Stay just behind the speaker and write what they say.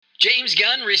James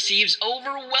Gunn receives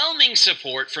overwhelming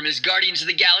support from his Guardians of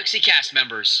the Galaxy cast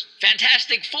members.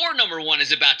 Fantastic Four #1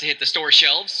 is about to hit the store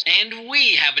shelves, and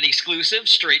we have an exclusive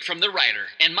straight from the writer.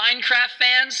 And Minecraft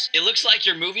fans, it looks like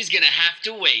your movie's gonna have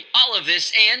to wait. All of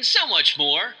this and so much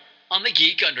more on the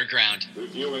Geek Underground.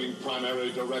 Reviewing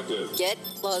primary directive. Get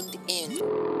plugged in.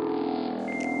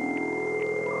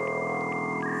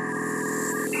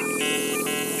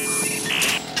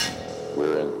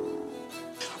 We're in.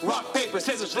 Rock, paper,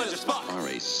 scissors, splinter, spot. Are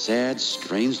a sad,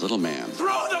 strange little man.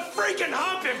 Throw the freaking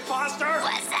hump, imposter!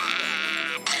 What's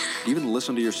that? Do you even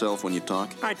listen to yourself when you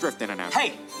talk? I drift in and out.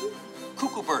 Hey,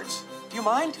 cuckoo birds, do you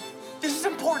mind? This is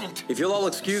important. If you'll all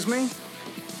excuse me,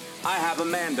 I have a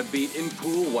man to beat in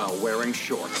pool while wearing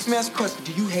shorts. Let me ask a question.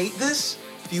 Do you hate this?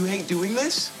 Do you hate doing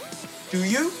this? Do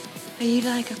you? Are you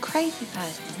like a crazy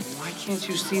person? Why can't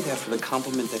you see that for the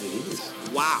compliment that it is?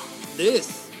 Wow,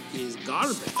 this is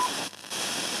garbage.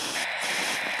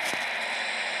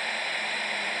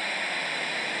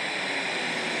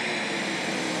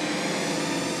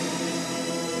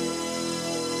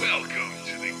 Welcome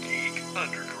to the Geek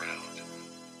Underground.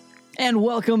 And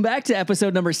welcome back to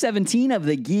episode number 17 of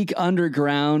the Geek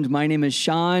Underground. My name is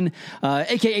Sean,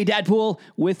 a.k.a. Dadpool,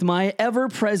 with my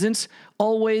ever-present,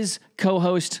 always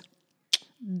co-host,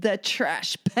 the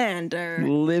Trash Panda.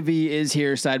 Livy is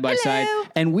here side by side.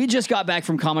 And we just got back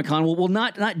from Comic-Con. Well,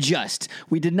 not just.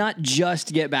 We did not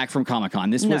just get back from Comic-Con.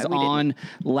 This was on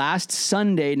last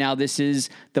Sunday. Now, this is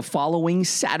the following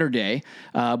Saturday.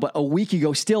 But a week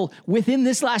ago, still within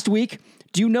this last week,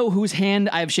 do you know whose hand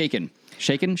I have shaken?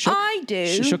 Shaken? Shook? I do.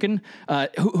 Shooken?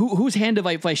 Whose hand have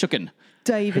I shooken?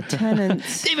 David Tennant.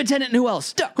 David Tennant and who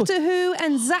else? Doctor Who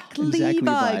and Zach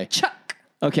Levi. Chuck.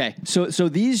 Okay, so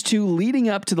these two leading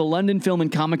up to the London Film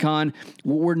and Comic-Con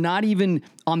were not even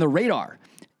on the radar.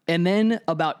 And then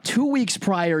about 2 weeks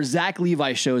prior, Zach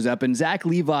Levi shows up. And Zach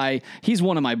Levi, he's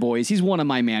one of my boys. He's one of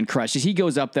my man crushes. He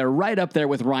goes up there, right up there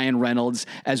with Ryan Reynolds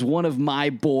as one of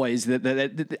my boys.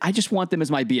 That I just want them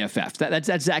as my BFF.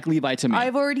 That's Zach Levi to me.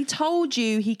 I've already told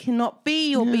you he cannot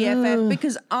be your BFF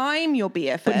because I'm your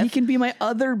BFF. But he can be my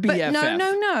other BFF. But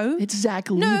no. It's Zach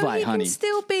Levi, honey. No, he can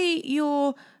still be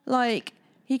your,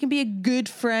 he can be a good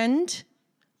friend,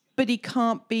 but he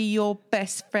can't be your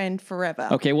best friend forever.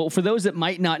 Okay, well, for those that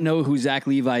might not know who Zach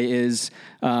Levi is,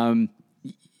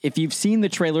 if you've seen the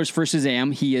trailers for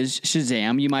Shazam, he is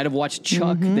Shazam. You might have watched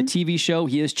Chuck, the TV show.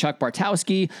 He is Chuck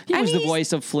Bartowski. He was the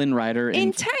voice of Flynn Rider in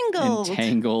Entangled.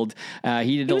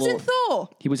 He was in Thor.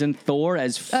 He was in Thor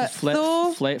as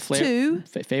Thor 2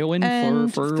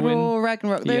 and Thor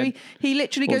Ragnarok. He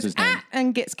literally goes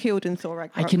and gets killed in Thor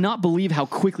Ragnarok. I cannot believe how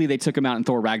quickly they took him out in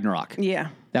Thor Ragnarok. Yeah.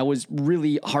 That was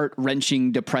really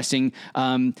heart-wrenching, depressing.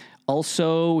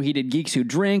 Also, he did Geeks Who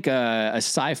Drink, a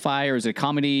sci-fi or a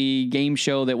comedy game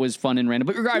show that was fun and random.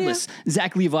 But regardless,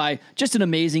 Zach Levi, just an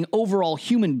amazing overall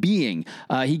human being.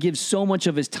 He gives so much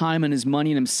of his time and his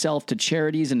money and himself to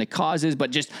charities and to causes,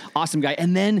 but just awesome guy.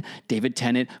 And then David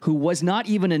Tennant, who was not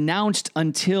even announced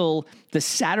until the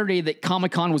Saturday that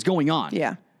Comic-Con was going on.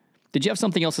 Yeah. Did you have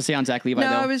something else to say on Zach Levi, though?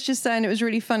 No, I was just saying it was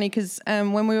really funny because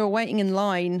when we were waiting in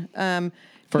line...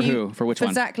 For who? For which one?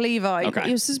 For Zach Levi. Okay.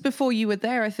 It was just before you were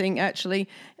there, I think, actually.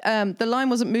 The line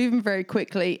wasn't moving very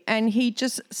quickly, and he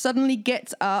just suddenly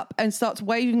gets up and starts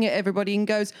waving at everybody and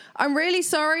goes, "I'm really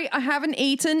sorry, I haven't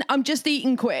eaten. I'm just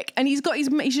eating quick." And he's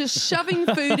just shoving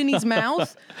food in his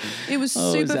mouth. It was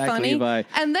super Zach funny. Levi.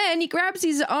 And then he grabs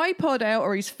his iPod out,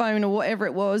 or his phone, or whatever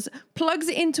it was, plugs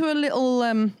it into a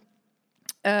little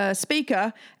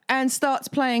speaker, and starts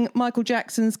playing Michael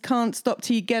Jackson's "Can't Stop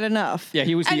Till You Get Enough." Yeah,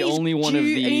 he was the only one of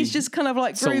the and he's just kind of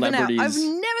grooving out. celebrities. I've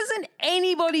never seen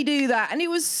anybody do that, and it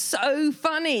was so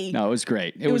funny. No, it was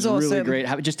great. It was awesome. Really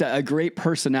great. Just a great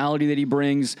personality that he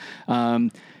brings.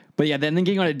 But yeah, then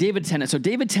getting on to David Tennant. So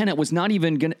David Tennant was not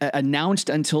even announced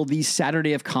until the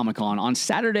Saturday of Comic-Con. On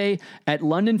Saturday at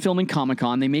London Film and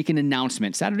Comic-Con, they make an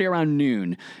announcement, Saturday around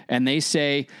noon, and they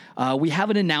say, we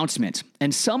have an announcement.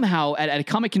 And somehow at a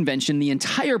comic convention, the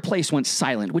entire place went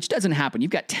silent, which doesn't happen. You've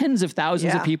got tens of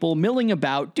thousands of people milling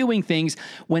about, doing things,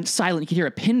 went silent. You could hear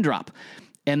a pin drop.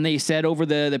 And they said over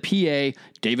the PA,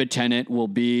 David Tennant will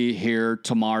be here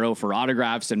tomorrow for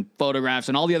autographs and photographs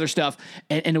and all the other stuff.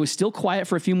 And it was still quiet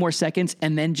for a few more seconds,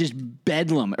 and then just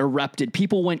bedlam erupted.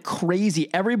 People went crazy.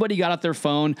 Everybody got out their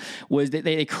phone.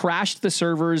 They crashed the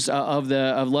servers of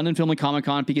London Film and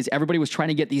Comic-Con because everybody was trying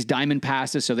to get these diamond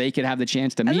passes so they could have the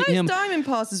chance to meet him. And those diamond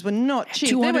passes were not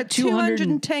cheap. They were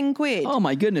 210 quid. Oh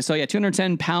my goodness. So yeah,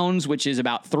 210 pounds, which is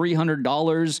about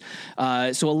 $300.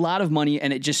 So a lot of money,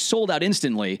 and it just sold out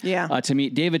instantly to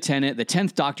meet David Tennant, the 10th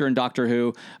 10th Doctor in Doctor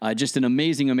Who. Just an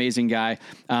amazing, amazing guy.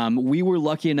 We were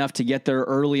lucky enough to get there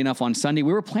early enough on Sunday.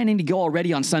 We were planning to go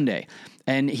already on Sunday.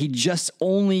 And he just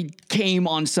only came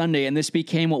on Sunday, and this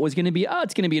became what was going to be,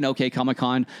 it's going to be an okay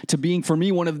Comic-Con, to being, for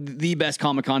me, one of the best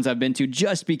Comic-Cons I've been to,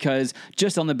 just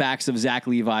on the backs of Zach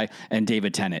Levi and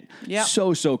David Tennant. Yeah.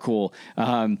 So cool.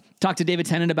 Talked to David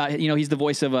Tennant about, he's the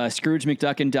voice of Scrooge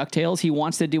McDuck in DuckTales. He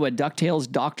wants to do a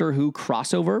DuckTales Doctor Who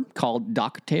crossover called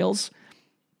DuckTales.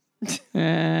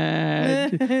 Hey,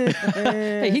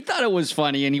 he thought it was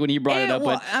funny when he brought it up.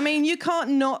 But I mean, you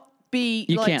can't not be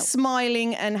can't.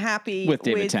 smiling and happy with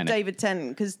David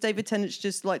Tennant, because David Tennant's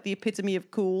just like the epitome of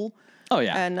cool. Oh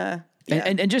yeah.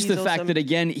 And just the fact that,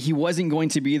 again, he wasn't going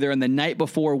to be there, and the night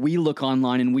before we look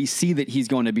online and we see that he's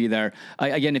going to be there.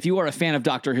 Again, if you are a fan of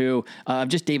Doctor Who,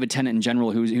 just David Tennant in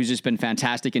general, who's just been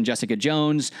fantastic, and Jessica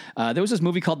Jones. There was this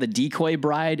movie called The Decoy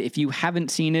Bride. If you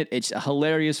haven't seen it, it's a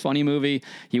hilarious, funny movie.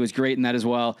 He was great in that as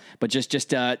well. But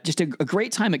just a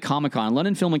great time at Comic-Con.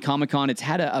 London Film and Comic-Con, it's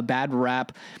had a bad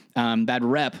rep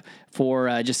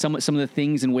for just some of the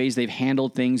things and ways they've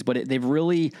handled things, but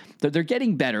they're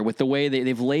getting better with the way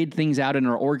they've laid things out and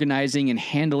are organizing and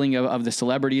handling of the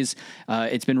celebrities.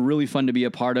 It's been really fun to be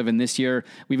a part of, and this year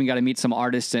we even got to meet some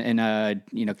artists and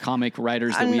comic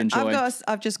writers that we enjoy.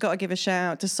 I've just got to give a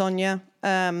shout out to Sonia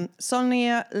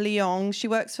Leong. She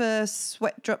works for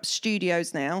Sweat Drop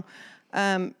Studios now.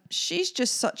 She's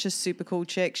just such a super cool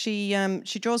chick. She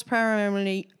draws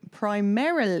primarily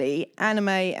anime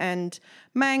and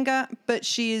manga, but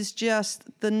she is just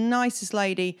the nicest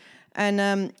lady.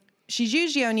 And she's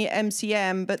usually only at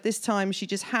MCM, but this time she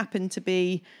just happened to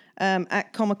be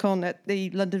at Comic-Con, at the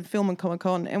London Film and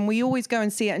Comic-Con, and we always go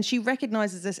and see it, and she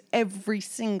recognizes us every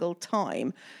single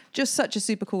time. Just such a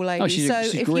super cool lady. She's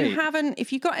great.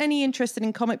 If you've got any interest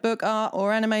in comic book art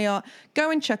or anime art,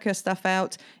 go and check her stuff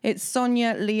out. It's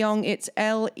Sonia Leong. It's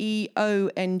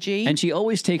Leong. And she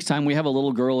always takes time. We have a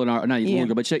little girl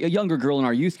but a younger girl in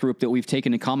our youth group that we've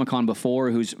taken to Comic-Con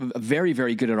before, who's very,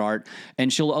 very good at art.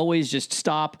 And she'll always just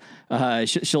stop.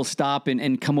 She'll stop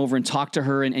and come over and talk to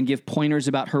her and give pointers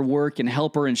about her work and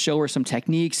help her and show her some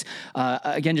techniques.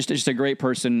 Again, just a great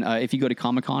person. If you go to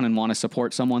Comic-Con and want to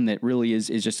support someone that really is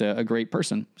just a great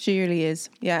person. She really is.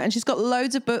 Yeah. And she's got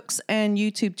loads of books and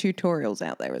YouTube tutorials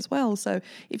out there as well. So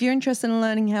if you're interested in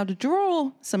learning how to draw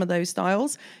some of those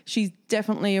styles, she's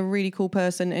definitely a really cool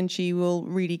person, and she will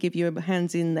really give you a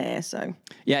hands in there. So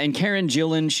yeah. And Karen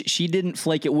Gillan, she didn't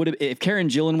flake. It would have, if Karen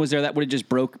Gillan was there, that would have just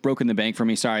broken the bank for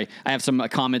me. Sorry. I have some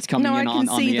comments coming in on the internet.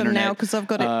 No, I can see them now because I've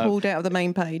got it pulled out of the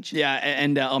main page. Yeah.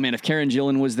 And oh man, if Karen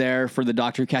Gillan was there for the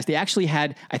Doctor Who cast, they actually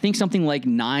had, I think, something like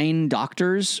 9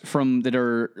 doctors that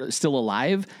are still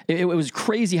alive. It was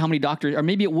crazy how many doctors, or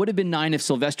maybe it would have been 9 if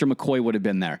Sylvester McCoy would have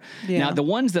been there. Yeah. Now, the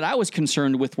ones that I was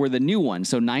concerned with were the new ones.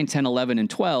 So 9, 10, 11, and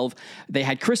 12. They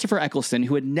had Christopher Eccleston,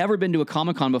 who had never been to a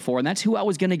Comic-Con before, and that's who I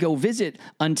was going to go visit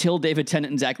until David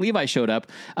Tennant and Zach Levi showed up,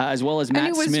 as well as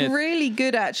Matt Smith. And it was really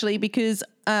good, actually, because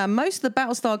most of the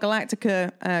Battlestar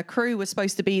Galactica crew was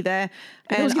supposed to be there.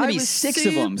 And there was going to be 6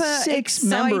 of them, 6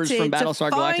 members from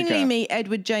Battlestar Galactica. Finally meet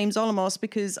Edward James Olmos,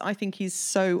 because I think he's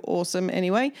so awesome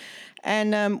anyway.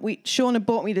 And Sean had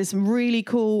bought me this really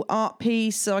cool art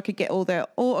piece so I could get all their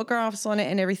autographs on it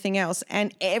and everything else.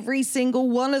 And every single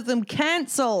one of them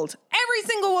cancelled. Every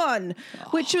single one,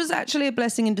 which was actually a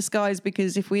blessing in disguise,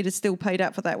 because if we'd have still paid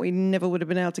out for that, we never would have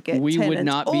been able to get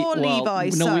Tennant or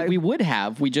Levi. No, we would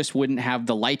have. We just wouldn't have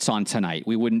the lights on tonight.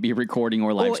 We wouldn't be recording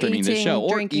or live streaming the show,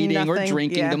 or eating or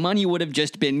drinking. Yeah. The money would have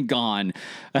just been gone.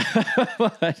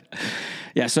 But,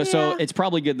 so it's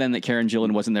probably good then that Karen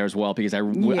Gillan wasn't there as well, because I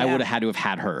would have had to have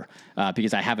had her,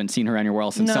 because I haven't seen her anywhere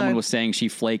else. And someone was saying she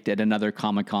flaked at another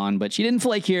Comic-Con, but she didn't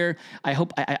flake here.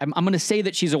 I'm going to say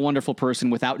that she's a wonderful person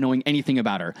without knowing anything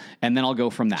about her, and then I'll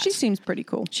go from that. She seems pretty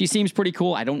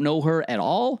cool. I don't know her at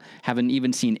all. Haven't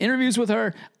even seen interviews with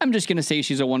her. I'm just going to say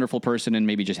she's a wonderful person and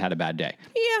maybe just had a bad day.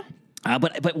 Yeah.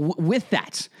 But with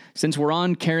that, since we're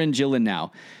on Karen Gillan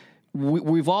now,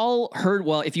 we've all heard,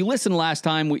 well, if you listened last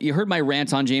time, you heard my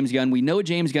rant on James Gunn. We know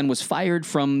James Gunn was fired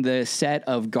from the set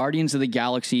of Guardians of the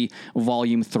Galaxy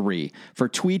Volume 3 for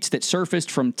tweets that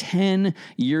surfaced from 10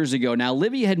 years ago. Now,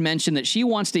 Livia had mentioned that she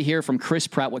wants to hear from Chris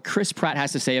Pratt, what Chris Pratt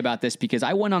has to say about this, because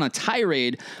I went on a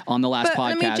tirade on the last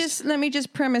podcast. Let me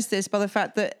just premise this by the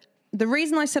fact that the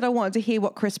reason I said I wanted to hear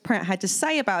what Chris Pratt had to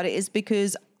say about it is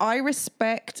because I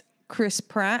respect Chris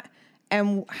Pratt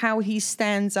and how he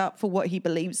stands up for what he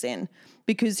believes in,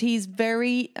 because he's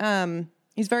very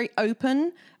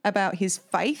open about his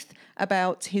faith,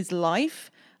 about his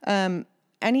life,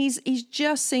 and he's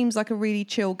just seems like a really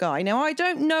chill guy. Now, I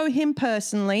don't know him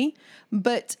personally,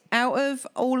 but out of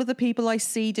all of the people I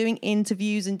see doing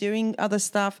interviews and doing other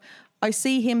stuff, I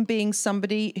see him being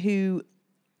somebody who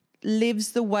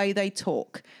lives the way they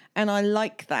talk, and I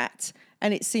like that.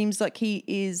 And it seems like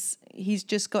he's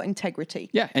just got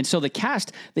integrity. Yeah, and so the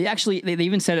cast, they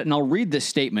even said it, and I'll read this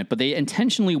statement, but they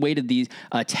intentionally waited these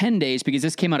 10 days, because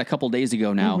this came out a couple days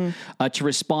ago now, to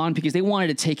respond, because they wanted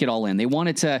to take it all in. They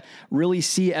wanted to really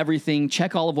see everything,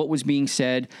 check all of what was being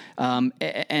said,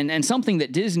 and something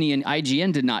that Disney and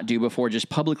IGN did not do before, just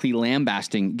publicly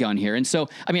lambasting Gunn here. And so,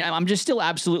 I mean, I'm just still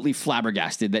absolutely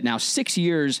flabbergasted that now 6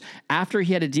 years after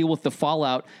he had to deal with the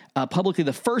fallout publicly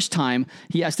the first time,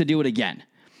 he has to do it again.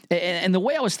 And the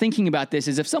way I was thinking about this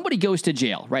is, if somebody goes to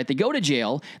jail, right? They go to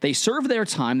jail, they serve their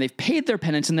time, they've paid their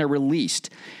penance, and they're released.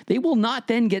 They will not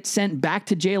then get sent back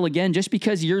to jail again just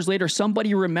because years later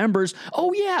somebody remembers,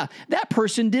 oh yeah, that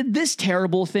person did this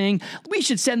terrible thing, we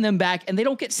should send them back, and they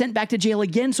don't get sent back to jail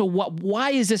again. So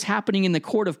why is this happening in the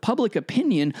court of public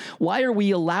opinion? Why are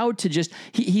we allowed to just,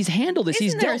 he's handled this,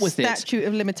 he's dealt with it. Statute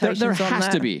of limitations there on has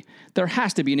that. to be. There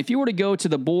has to be. And if you were to go to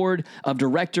the board of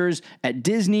directors at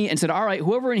Disney and said, all right,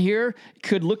 whoever in here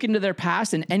could look into their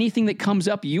past, and anything that comes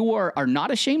up you are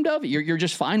not ashamed of, you're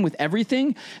just fine with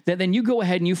everything, then you go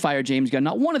ahead and you fire James Gunn.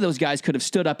 Not one of those guys could have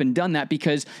stood up and done that,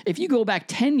 because if you go back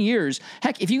 10 years,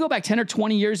 heck, if you go back 10 or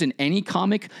 20 years in any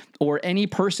comic or any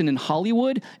person in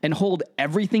Hollywood and hold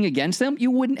everything against them,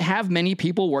 you wouldn't have many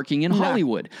people working in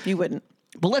Hollywood. You wouldn't.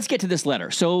 But let's get to this letter.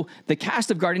 So the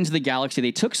cast of Guardians of the Galaxy,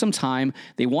 they took some time.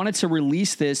 They wanted to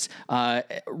release this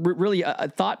really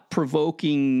a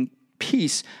thought-provoking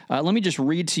piece. Let me just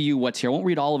read to you what's here. I won't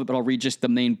read all of it, but I'll read just the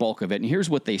main bulk of it. And here's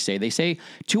what they say. They say,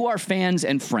 to our fans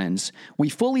and friends, we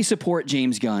fully support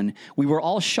James Gunn. We were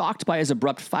all shocked by his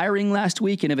abrupt firing last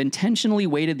week and have intentionally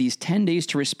waited these 10 days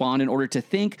to respond in order to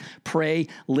think, pray,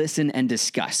 listen, and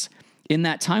discuss. In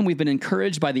that time, we've been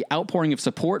encouraged by the outpouring of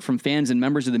support from fans and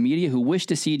members of the media who wish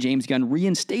to see James Gunn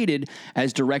reinstated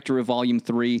as director of Volume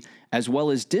 3, as well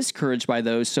as discouraged by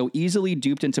those so easily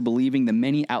duped into believing the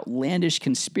many outlandish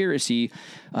conspiracy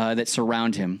that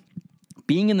surround him.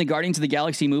 Being in the Guardians of the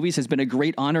Galaxy movies has been a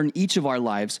great honor in each of our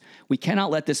lives. We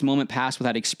cannot let this moment pass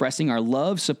without expressing our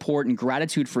love, support, and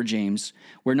gratitude for James.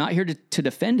 We're not here to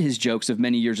defend his jokes of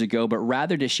many years ago, but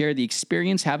rather to share the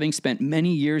experience having spent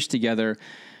many years together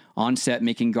on set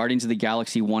making Guardians of the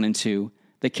Galaxy 1 and 2.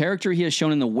 The character he has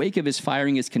shown in the wake of his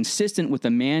firing is consistent with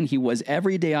the man he was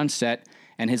every day on set,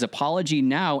 and his apology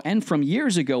now and from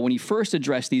years ago when he first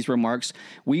addressed these remarks,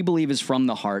 we believe is from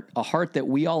the heart, a heart that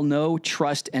we all know,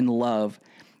 trust, and love.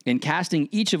 In casting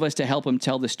each of us to help him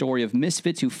tell the story of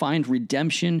misfits who find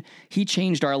redemption, he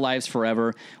changed our lives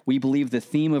forever. We believe the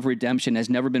theme of redemption has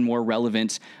never been more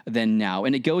relevant than now.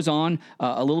 And it goes on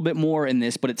a little bit more in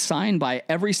this, but it's signed by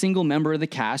every single member of the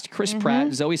cast. Chris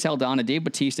Pratt, Zoe Saldana, Dave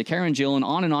Bautista, Karen Gillan,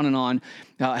 on and on and on,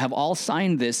 have all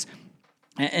signed this.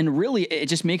 And really, it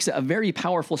just makes a very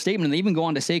powerful statement. And they even go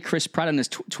on to say, Chris Pratt on his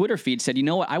Twitter feed said, you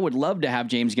know what, I would love to have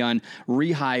James Gunn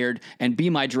rehired and be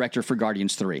my director for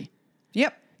Guardians 3.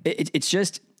 Yep. It's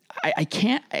just, I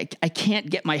can't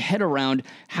get my head around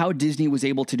how Disney was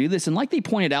able to do this. And like they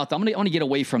pointed out, I want to get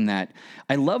away from that.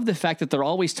 I love the fact that they're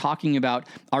always talking about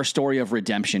our story of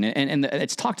redemption. And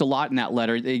it's talked a lot in that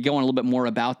letter. They go on a little bit more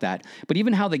about that. But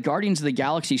even how the Guardians of the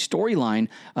Galaxy storyline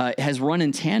has run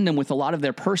in tandem with a lot of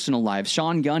their personal lives.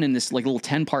 Sean Gunn, in this little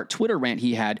 10-part Twitter rant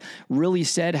he had, really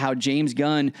said how James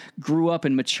Gunn grew up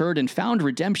and matured and found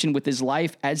redemption with his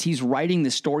life as he's writing the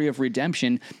story of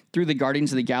redemption through the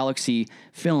Guardians of the Galaxy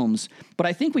films. But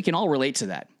I think we can all relate to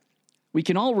that. We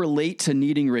can all relate to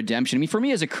needing redemption. I mean, for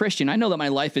me as a Christian, I know that my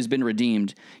life has been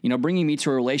redeemed, bringing me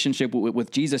to a relationship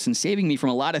with Jesus and saving me from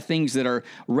a lot of things that are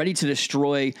ready to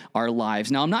destroy our lives.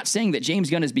 Now, I'm not saying that James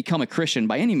Gunn has become a Christian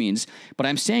by any means, but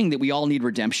I'm saying that we all need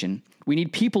redemption. We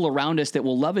need people around us that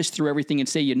will love us through everything and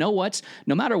say, you know what?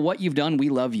 No matter what you've done, we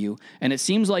love you. And it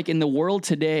seems like in the world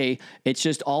today, it's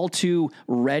just all too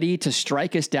ready to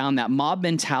strike us down, that mob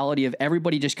mentality of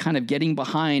everybody just kind of getting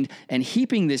behind and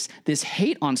heaping this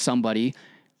hate on somebody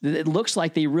that it looks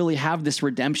like they really have this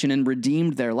redemption and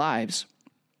redeemed their lives.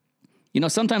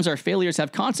 Sometimes our failures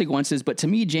have consequences, but to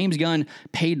me, James Gunn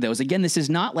paid those. Again, this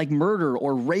is not like murder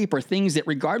or rape or things that,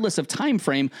 regardless of time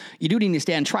frame, you do need to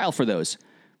stand trial for those.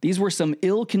 These were some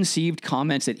ill-conceived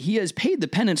comments that he has paid the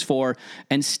penance for,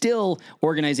 and still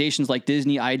organizations like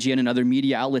Disney, IGN, and other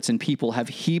media outlets and people have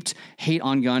heaped hate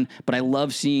on Gunn, but I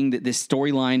love seeing this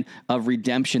storyline of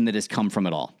redemption that has come from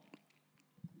it all.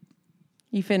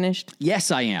 You finished? Yes,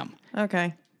 I am.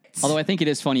 Okay. Although I think it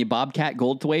is funny, Bobcat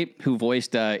Goldthwait, who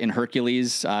voiced in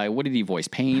Hercules, what did he voice?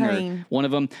 Pain. Or one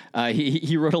of them.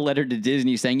 He wrote a letter to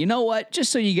Disney saying, you know what?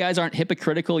 Just so you guys aren't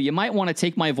hypocritical, you might want to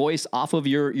take my voice off of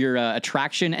your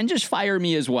attraction and just fire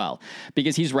me as well,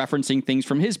 because he's referencing things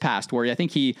from his past where I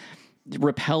think he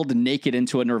rappelled naked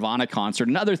into a Nirvana concert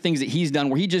and other things that he's done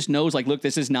where he just knows, like, look,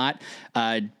 this is not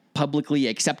publicly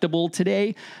acceptable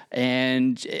today.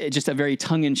 And just a very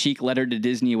tongue-in-cheek letter to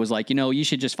Disney was like, you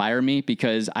should just fire me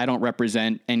because I don't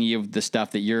represent any of the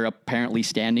stuff that you're apparently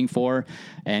standing for.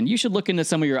 And you should look into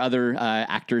some of your other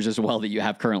actors as well that you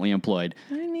have currently employed.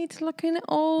 I need to look into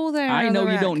all their I know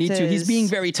other you don't need to. He's being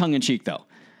very tongue-in-cheek, though.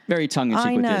 Very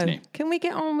tongue-in-cheek with Disney. Can we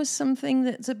get on with something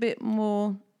that's a bit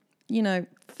more,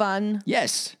 fun?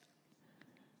 Yes.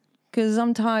 Because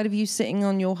I'm tired of you sitting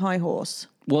on your high horse.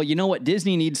 Well, you know what?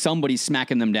 Disney needs somebody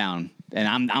smacking them down,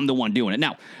 and I'm the one doing it.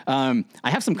 Now, I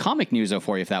have some comic news, though,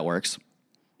 for you, if that works.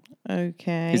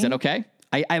 Okay. Is that okay?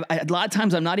 I a lot of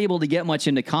times I'm not able to get much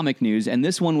into comic news, and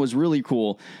this one was really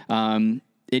cool.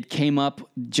 It came up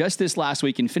just this last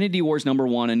week. Infinity Wars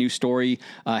 #1, a new story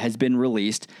has been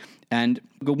released. And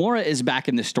Gamora is back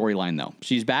in the storyline, though.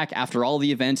 She's back after all the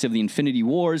events of the Infinity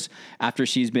Wars, after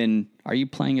she's been... Are you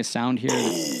playing a sound here?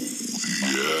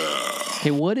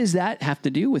 Hey, what does that have to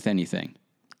do with anything?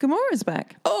 Gamora's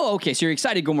back. Oh, okay. So you're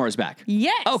excited Gamora's back.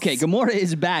 Yes. Okay, Gamora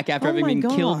is back after having been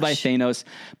killed by Thanos.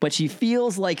 But she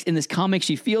feels like, in this comic,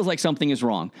 she feels like something is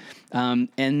wrong.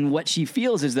 And what she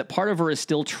feels is that part of her is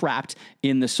still trapped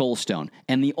in the Soul Stone.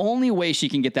 And the only way she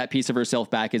can get that piece of herself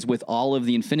back is with all of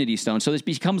the Infinity Stones. So this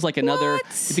becomes like another...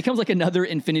 What? It becomes like another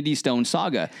Infinity Stone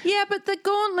saga. Yeah, but the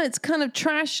gauntlet's kind of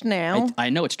trashed now. I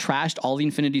know, it's trashed. All the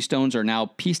Infinity Stones are now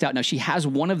pieced out. Now, she has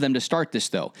one of them to start this,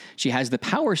 though. She has the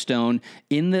Power Stone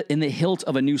in the hilt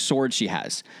of a new sword she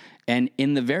has. And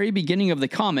in the very beginning of the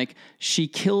comic, she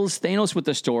kills Thanos with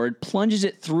the sword, plunges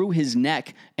it through his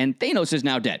neck, and Thanos is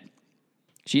now dead.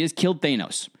 She has killed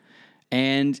Thanos.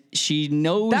 And she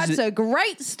knows... That's a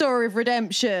great story of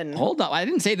redemption. Hold on. I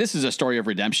didn't say this is a story of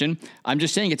redemption. I'm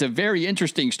just saying it's a very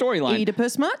interesting storyline.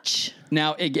 Oedipus much?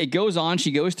 Now, it goes on.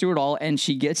 She goes through it all, and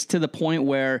she gets to the point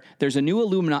where there's a new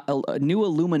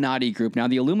Illuminati group. Now,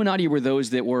 the Illuminati were those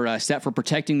that were set for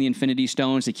protecting the Infinity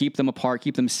Stones, to keep them apart,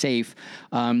 keep them safe.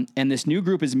 And this new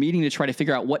group is meeting to try to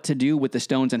figure out what to do with the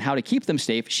stones and how to keep them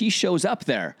safe. She shows up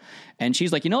there, and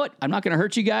she's like, you know what? I'm not going to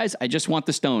hurt you guys. I just want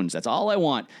the stones. That's all I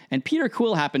want. And Peter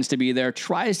Quill happens to be there,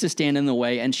 tries to stand in the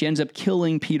way, and she ends up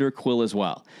killing Peter Quill as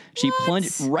well. She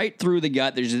plunged right through the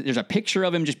gut. There's a picture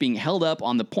of him just being held up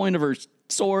on the point of her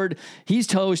sword. He's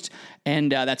toast,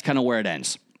 and that's kind of where it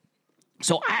ends.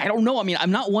 So I don't know. I mean,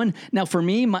 I'm not one... Now, for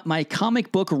me, my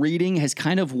comic book reading has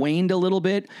kind of waned a little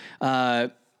bit.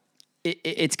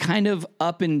 It's kind of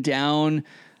up and down,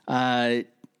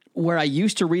 where I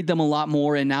used to read them a lot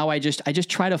more, and now I just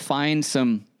try to find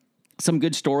some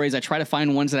good stories. I try to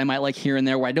find ones that I might like here and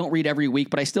there where I don't read every week,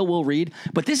 but I still will read.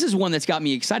 But this is one that's got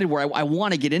me excited where I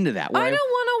want to get into that. I don't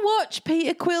want to watch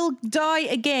Peter Quill die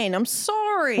again. I'm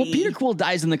sorry. Well, Peter Quill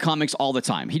dies in the comics all the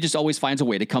time. He just always finds a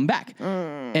way to come back.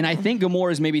 And I think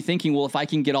Gamora is maybe thinking, well, if I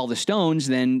can get all the stones,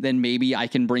 then maybe I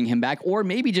can bring him back. Or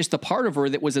maybe just the part of her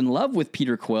that was in love with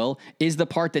Peter Quill is the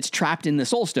part that's trapped in the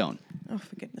Soul Stone. Oh,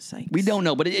 for goodness sakes. We don't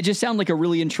know, but it just sounded like a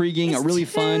really intriguing,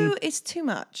 fun... It's too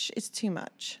much. It's too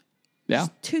much. Yeah?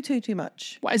 It's too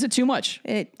much. Why is it too much?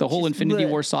 The whole Infinity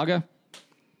War saga?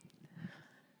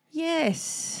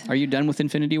 Yes. Are you done with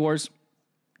Infinity Wars?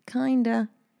 Kinda.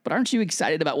 But aren't you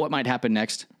excited about what might happen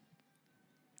next?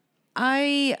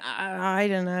 I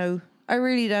don't know. I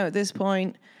really don't at this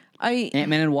point.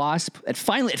 Ant-Man and Wasp. It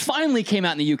finally came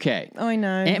out in the UK. I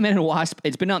know. Ant-Man and Wasp.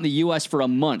 It's been out in the US for a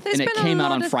month, and it came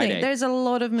out on Friday. There's a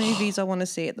lot of movies I want to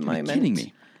see at the moment. Are you kidding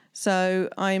me? So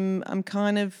I'm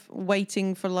kind of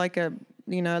waiting for like a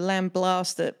lamb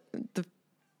blast at the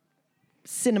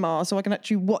cinema so I can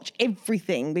actually watch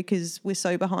everything because we're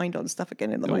so behind on stuff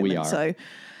again in the moment. We are. So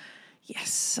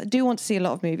yes, I do want to see a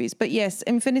lot of movies. But yes,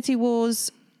 Infinity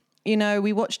Wars,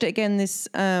 we watched it again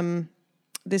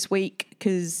this week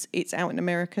because it's out in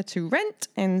America to rent,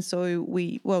 and so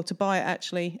to buy it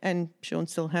actually, and Sean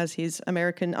still has his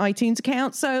American iTunes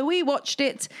account, so we watched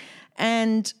it.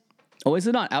 And oh, is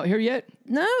it not out here yet?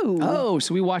 No. Oh,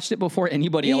 so we watched it before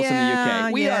anybody else in the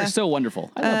UK. We are so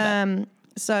wonderful. I love that.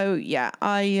 So yeah,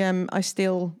 I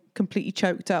still completely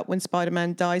choked up when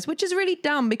Spider-Man dies, which is really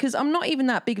dumb because I'm not even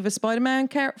that big of a Spider-Man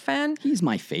fan. He's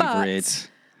my favorite.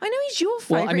 I know he's your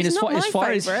favorite. Well, I mean, as far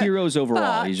as heroes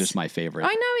overall, he's just my favorite.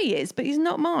 I know he is, but he's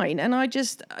not mine. And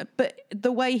but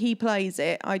the way he plays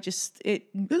it, I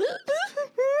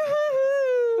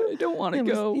don't want to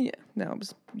go.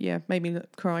 Made me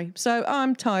cry. So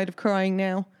I'm tired of crying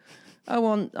now. I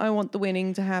want the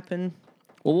winning to happen.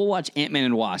 Well, we'll watch Ant-Man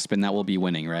and Wasp, and that will be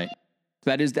winning, right?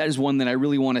 That is one that I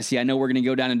really want to see. I know we're going to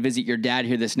go down and visit your dad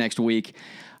here this next week,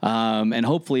 and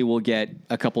hopefully we'll get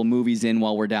a couple movies in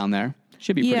while we're down there.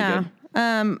 Should be pretty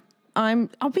good.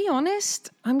 I'll be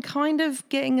honest, I'm kind of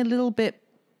getting a little bit.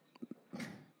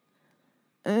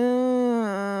 Are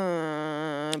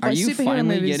you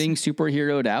finally getting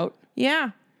superheroed out? Yeah,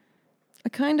 I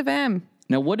kind of am.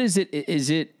 Now, what is it?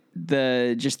 Is it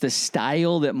the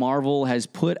style that Marvel has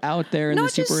put out there in the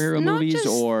superhero movies,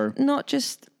 or not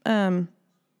just Marvel,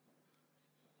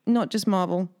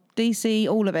 DC,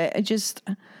 all of it?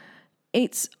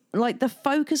 It's like the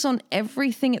focus on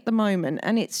everything at the moment,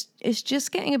 and it's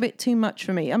just getting a bit too much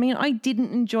for me. I mean, I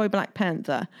didn't enjoy Black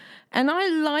Panther, and I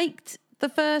liked the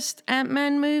first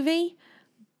Ant-Man movie,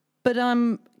 but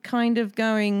I'm kind of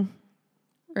going,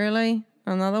 really?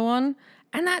 Another one?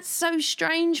 And that's so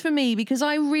strange for me because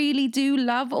I really do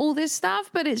love all this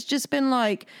stuff, but it's just been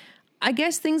like, I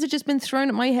guess things have just been thrown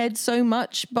at my head so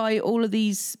much by all of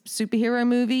these superhero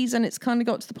movies, and it's kind of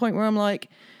got to the point where I'm like,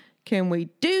 can we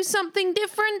do something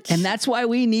different? And that's why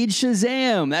we need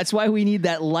Shazam. That's why we need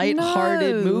that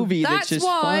light-hearted movie that's just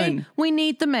fun. That's why we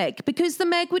need the Meg, because the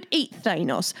Meg would eat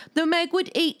Thanos. The Meg would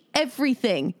eat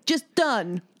everything. Just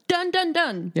done.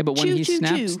 Done. Yeah, but when he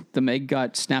snapped, the Meg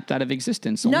got snapped out of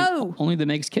existence. Only the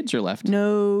Meg's kids are left.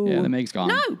 No. Yeah, the Meg's gone.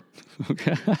 No.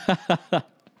 Okay.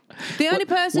 The only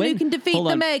person who can defeat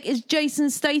the Meg is Jason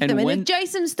Statham. And if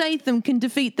Jason Statham can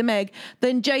defeat the Meg,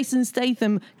 then Jason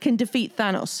Statham can defeat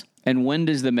Thanos. And when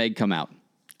does the Meg come out?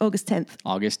 August 10th.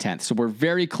 August 10th. So we're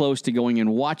very close to going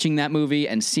and watching that movie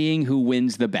and seeing who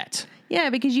wins the bet. Yeah,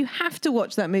 because you have to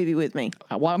watch that movie with me.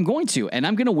 Well, I'm going to, and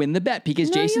I'm going to win the bet because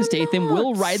Jason Statham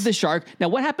will ride the shark. Now,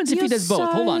 what happens if he does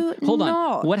both? Hold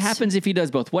on. What happens if he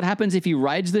does both? What happens if he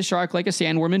rides the shark like a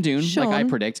sandworm in Dune, like I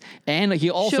predict, and he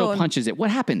also punches it?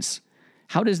 What happens?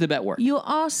 How does the bet work? You're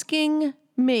asking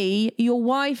me, your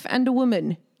wife and a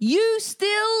woman. You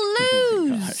still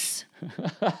lose.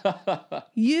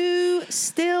 You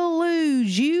still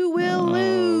lose. You will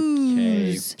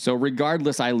lose. So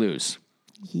regardless, I lose.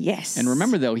 Yes. And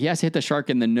remember, though, he has to hit the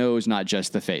shark in the nose, not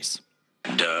just the face.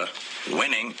 Duh.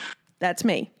 Winning. That's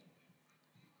me.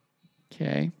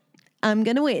 Okay. I'm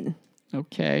going to win.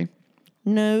 Okay.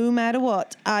 No matter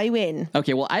what, I win.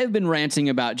 Okay, well, I've been ranting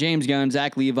about James Gunn,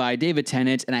 Zach Levi, David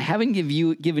Tennant, and I haven't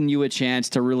given you a chance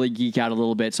to really geek out a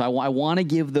little bit, so I want to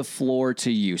give the floor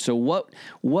to you. So what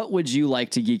would you like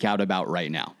to geek out about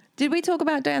right now? Did we talk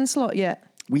about Dan Slott yet?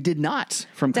 We did not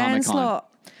from Comic-Con.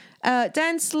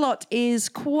 Dan Slott is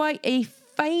quite a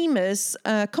famous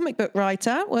comic book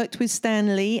writer, worked with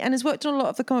Stan Lee, and has worked on a lot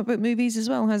of the comic book movies as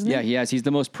well, hasn't he? Yeah, he has. He's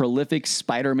the most prolific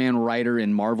Spider-Man writer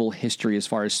in Marvel history as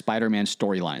far as Spider-Man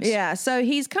storylines. Yeah, so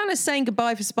he's kind of saying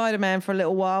goodbye for Spider-Man for a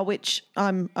little while, which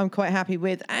I'm quite happy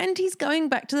with. And he's going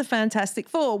back to the Fantastic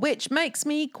Four, which makes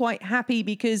me quite happy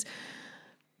because,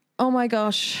 oh my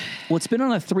gosh. Well, it's been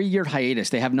on a 3-year hiatus.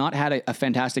 They have not had a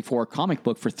Fantastic Four comic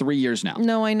book for 3 years now.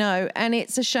 No, I know. And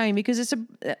it's a shame because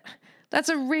that's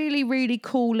a really, really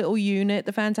cool little unit,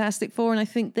 the Fantastic Four, and I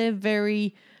think they've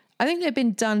been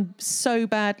done so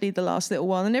badly the last little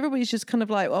while, and everybody's just kind of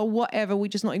like, oh, whatever, we're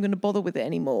just not even going to bother with it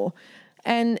anymore.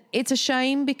 And it's a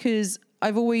shame because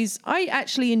I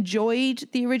actually enjoyed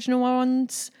the original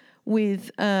ones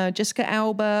with Jessica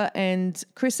Alba and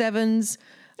Chris Evans.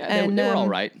 Yeah, they were all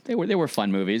right. They were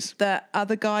fun movies. That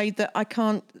other guy that I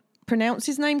can't pronounce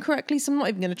his name correctly, so I'm not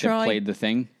even going to try. That played the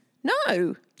Thing?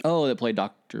 No. Oh, that played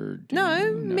Dr. Doom.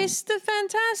 No, Mr.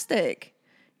 Fantastic.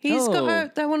 He's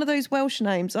got one of those Welsh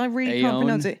names. I really can't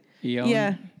pronounce it. Eon?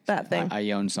 Yeah, that thing.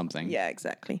 I own something. Yeah,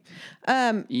 exactly.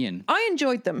 Ian. I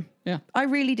enjoyed them. Yeah. I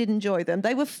really did enjoy them.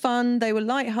 They were fun. They were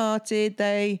lighthearted.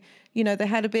 They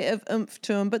had a bit of oomph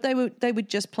to them, but they were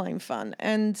just plain fun.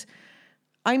 And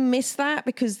I miss that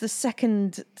because the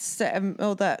second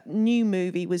that new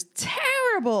movie was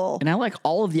terrible. And I like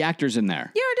all of the actors in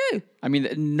there. Yeah, I do. I mean,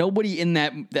 nobody in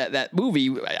that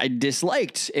movie I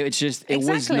disliked. It's just, it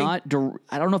was not,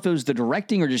 I don't know if it was the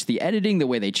directing or just the editing, the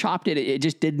way they chopped it. It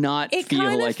just did not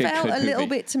feel like it could be. It kind of felt a little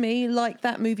bit to me like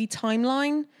that movie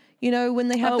Timeline, when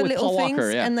they have the little Paul things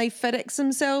Walker, and they FedEx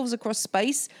themselves across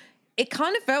space. It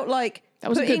kind of felt like that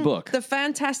was a good book. The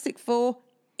Fantastic Four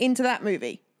into that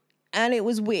movie. And it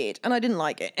was weird, and I didn't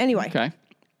like it. Anyway. Okay.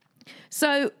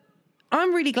 So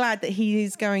I'm really glad that he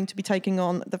is going to be taking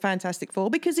on the Fantastic Four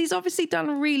because he's obviously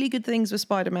done really good things with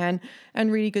Spider-Man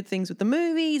and really good things with the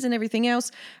movies and everything else.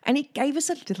 And he gave us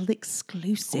a little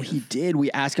exclusive. Oh, he did.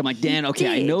 We asked him, like, Dan, okay,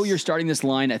 I know you're starting this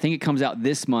line. I think it comes out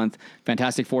this month.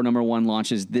 Fantastic Four #1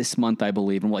 launches this month, I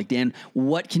believe. And we're like, Dan,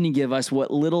 what can you give us?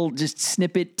 What little just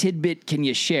tidbit can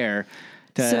you share?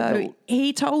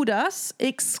 He told us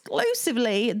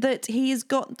exclusively that he has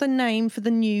got the name for the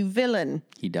new villain.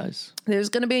 He does. There's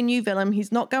going to be a new villain.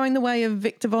 He's not going the way of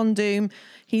Victor Von Doom.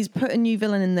 He's put a new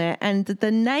villain in there. And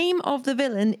the name of the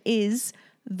villain is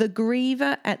the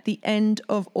Griever at the End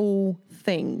of All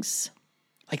Things.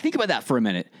 Like, think about that for a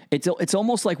minute. It's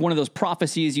almost like one of those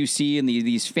prophecies you see in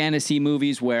these fantasy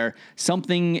movies where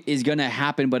something is going to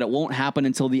happen, but it won't happen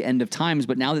until the end of times.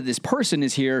 But now that this person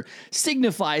is here,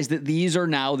 signifies that these are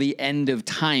now the end of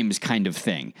times kind of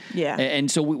thing. Yeah.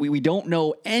 And so we don't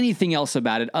know anything else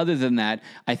about it other than that.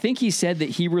 I think he said that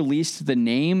he released the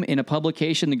name in a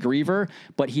publication, The Griever,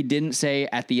 but he didn't say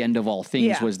at the end of all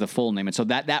things was the full name. And so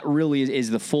that really is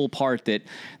the full part that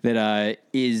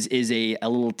is a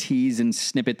little tease and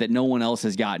snippet that no one else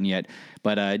has gotten yet,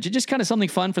 but just kind of something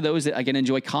fun for those that again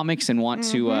enjoy comics and want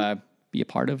to be a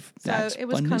part of that. So it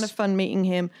was kind of fun meeting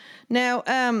him. Now,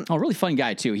 really fun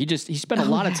guy too. He spent a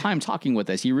lot of time talking with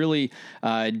us. He really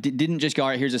didn't just go, all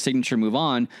right, here's a signature, move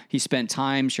on. He spent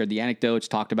time, shared the anecdotes,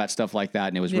 talked about stuff like that,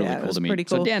 and it was really cool to meet.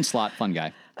 Cool. So Dan Slott, fun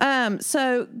guy.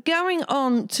 So going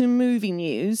on to movie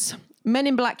news. Men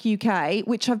in Black UK,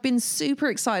 which I've been super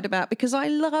excited about because I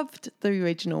loved the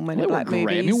original Men in Black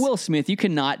movies. I mean, Will Smith, you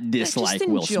cannot dislike Will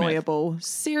Smith. Just enjoyable,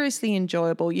 seriously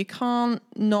enjoyable. You can't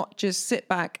not just sit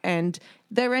back and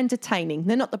they're entertaining.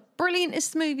 They're not the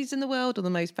brilliantest movies in the world or the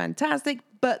most fantastic,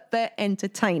 but they're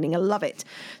entertaining. I love it.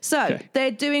 So they're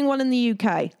doing one in the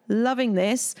UK. Loving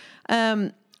this.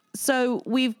 So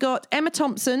we've got Emma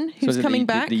Thompson, who's coming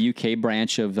back. The UK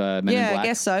branch of Men in Black? Yeah, I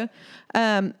guess so.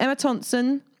 Emma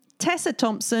Thompson, Tessa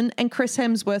Thompson and Chris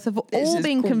Hemsworth have all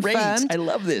been confirmed. I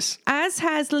love this. As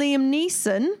has Liam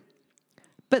Neeson.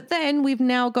 But then we've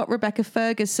now got Rebecca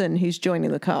Ferguson who's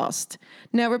joining the cast.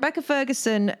 Now, Rebecca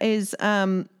Ferguson is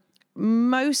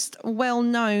most well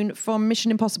known from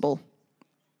Mission Impossible.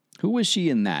 Who was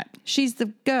she in that? She's the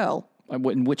girl.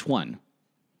 In which one?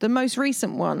 The most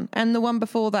recent one and the one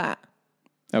before that.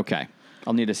 Okay.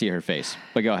 I'll need to see her face,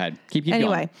 but go ahead. Keep going.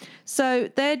 Anyway,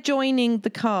 so they're joining the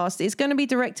cast. It's going to be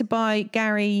directed by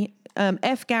Gary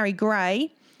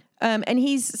Gray, and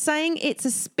he's saying it's a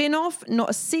spin-off,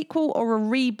 not a sequel or a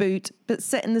reboot, but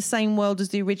set in the same world as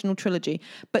the original trilogy.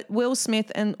 But Will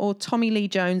Smith or Tommy Lee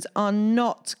Jones are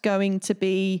not going to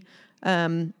be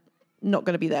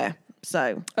there.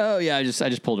 So. Oh yeah, I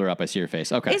just pulled her up. I see her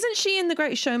face. Okay. Isn't she in The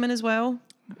Greatest Showman as well?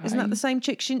 Isn't that the same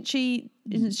chick? Isn't she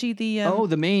the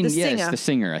the singer? Yes, the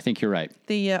singer. I think you're right.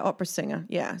 The opera singer.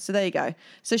 Yeah. So there you go.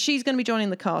 So she's going to be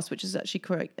joining the cast, which is actually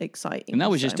quite exciting. And that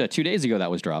was just 2 days ago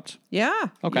that was dropped. Yeah.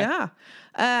 Okay. Yeah.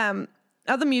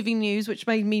 Other movie news, which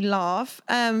made me laugh.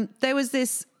 There was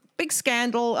this big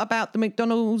scandal about the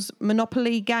McDonald's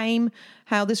Monopoly game,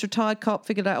 how this retired cop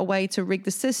figured out a way to rig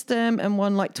the system and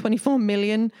won like $24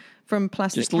 million from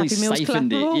plastic Happy Meals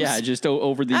collectibles. Yeah, just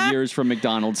over the years from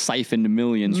McDonald's, siphoned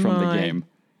millions from the game.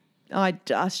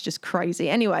 That's just crazy.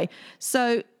 Anyway,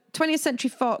 so 20th Century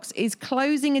Fox is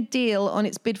closing a deal on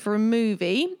its bid for a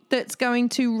movie that's going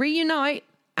to reunite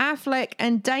Affleck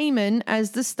and Damon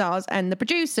as the stars and the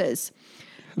producers.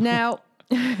 Now,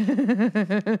 this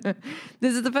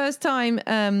is the first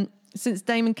time since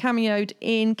Damon cameoed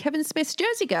in Kevin Smith's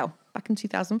Jersey Girl back in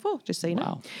 2004, just so you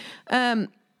know. Wow.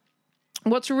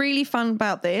 What's really fun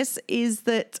about this is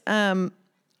that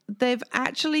they've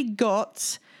actually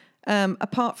got,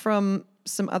 apart from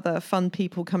some other fun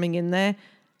people coming in there,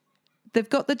 they've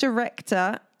got the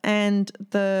director and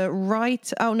the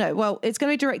writer. Oh, no. Well, it's going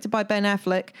to be directed by Ben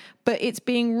Affleck, but it's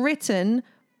being written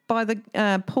by the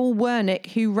Paul Wernick,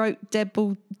 who wrote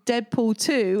Deadpool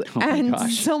 2 and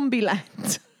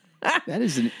Zombieland. That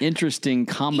is an interesting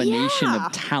combination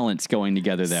of talents going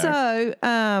together there.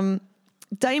 So,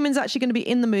 Damon's actually going to be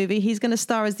in the movie. He's going to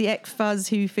star as the ex-fuzz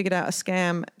who figured out a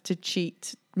scam to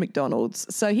cheat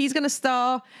McDonald's. So he's going to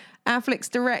star. Affleck's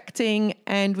directing,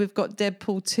 and we've got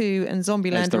Deadpool 2 and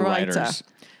Zombieland the writer. writers.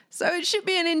 So it should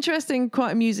be an interesting,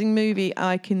 quite amusing movie.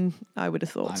 I would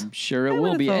have thought. I'm sure it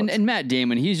will be. And Matt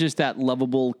Damon, he's just that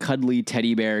lovable, cuddly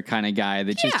teddy bear kind of guy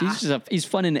that he's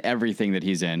fun in everything that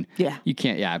he's in. Yeah. You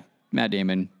can't. Matt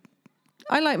Damon.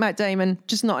 I like Matt Damon,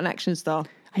 just not an action star.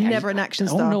 Never an action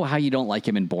star. I don't know how you don't like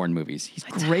him in Bourne movies. He's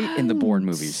great in the Bourne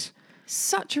movies.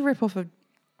 Such a rip-off of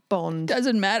Bond.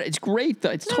 Doesn't matter. It's great,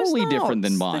 though. It's totally different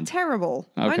than Bond. They're terrible.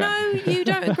 Okay. I know you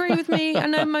don't agree with me. I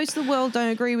know most of the world don't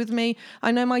agree with me.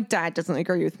 I know my dad doesn't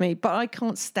agree with me, but I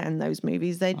can't stand those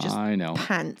movies. They're just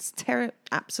pants.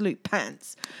 Absolute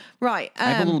pants. Right. I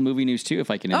have a little movie news, too, if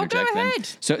I can interject. Go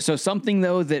ahead. So something,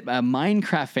 though, that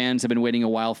Minecraft fans have been waiting a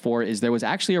while for is there was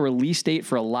actually a release date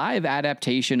for a live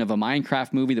adaptation of a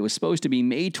Minecraft movie that was supposed to be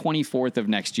May 24th of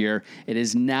next year. It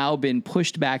has now been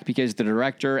pushed back because the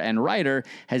director and writer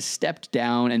has stepped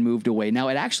down and moved away. Now,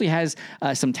 it actually has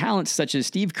some talents such as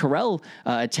Steve Carell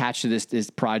attached to this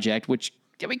project, which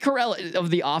Carell of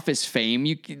The Office fame,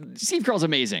 Steve Carell's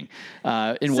amazing in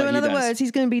what he does. So in other words, he's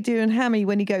going to be doing Hammy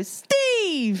when he goes,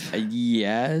 Steve!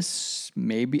 Yes,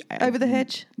 maybe. Over the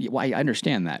hedge? Well, I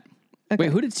understand that. Okay.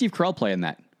 Wait, who did Steve Carell play in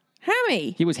that?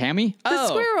 Hammy. He was Hammy? The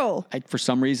squirrel. For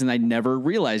some reason, I never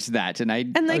realized that. And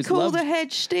they call the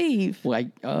hedge Steve.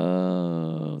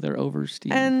 Well, they're over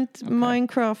Steve. And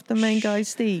Minecraft, the main guy,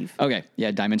 Steve. Okay,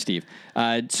 yeah, Diamond Steve.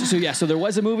 So there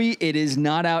was a movie. It is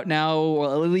not out now.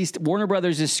 Well, at least Warner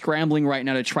Brothers is scrambling right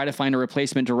now to try to find a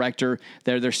replacement director.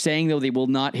 They're saying, though, they will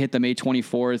not hit the May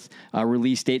 24th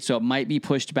release date, so it might be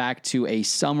pushed back to a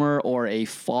summer or a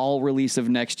fall release of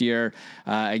next year.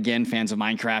 Again, fans of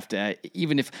Minecraft,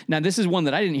 even if... Now, this is one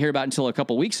that I didn't hear about until a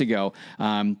couple weeks ago.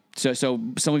 So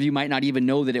some of you might not even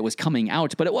know that it was coming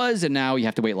out, but it was, and now you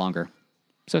have to wait longer.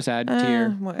 So sad.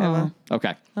 Tear. Whatever.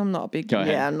 Okay. I'm not a big... Go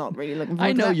ahead. Yeah, I'm not really looking forward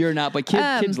I know to that. you're not, but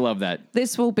kids love that.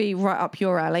 This will be right up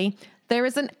your alley. There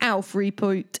is an Alf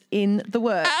reboot in the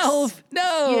works. Alf!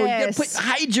 No! Yes.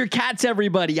 Hide your cats,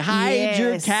 everybody. Hide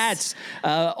your cats.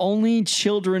 Only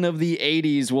children of the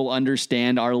 80s will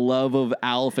understand our love of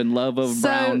Alf and love of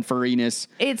brown furriness.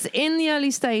 It's in the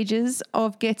early stages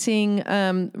of getting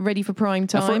ready for prime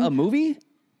time. For a movie?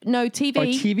 No, TV. Oh,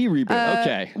 TV reboot.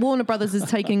 Okay. Warner Brothers is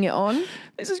taking it on.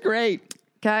 This is great.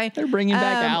 Okay. They're bringing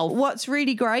back Alf. What's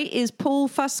really great is Paul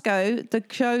Fusco, the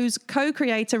show's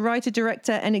co-creator, writer,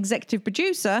 director, and executive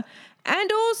producer,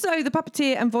 and also the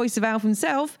puppeteer and voice of Alf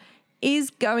himself, is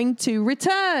going to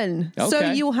return. Okay.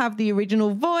 So you'll have the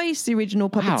original voice, the original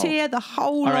puppeteer, the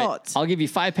whole lot. Right. I'll give you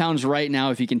 £5 right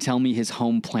now if you can tell me his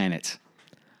home planet.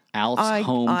 Alf's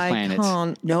home planet. I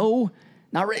can't. No?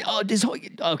 Not right. Oh,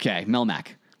 okay, Melmac.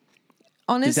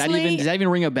 Honestly, does that even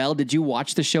ring a bell? Did you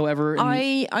watch the show ever?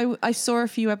 I saw a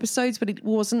few episodes, but it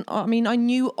wasn't. I mean, I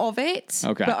knew of it,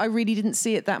 but I really didn't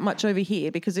see it that much over here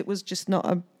because it was just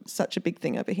not such a big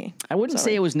thing over here. I wouldn't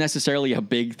say it was necessarily a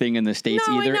big thing in the States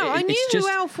either. No, I knew who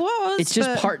Alf was. It's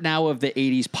just part now of the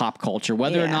 80s pop culture.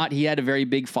 Whether or not he had a very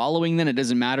big following then, it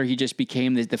doesn't matter. He just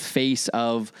became the face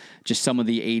of just some of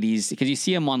the 80s because you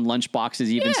see him on lunchboxes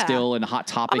even still, and Hot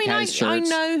Topic has shirts. I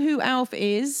know who Alf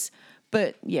is.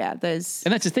 But yeah, and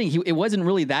that's the thing. It wasn't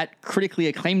really that critically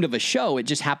acclaimed of a show. It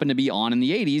just happened to be on in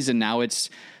the 80s, and now it's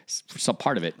some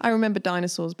part of it. I remember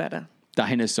dinosaurs better.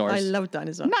 Dinosaurs. I love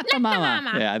dinosaurs. Not the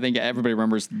mama. Yeah, I think everybody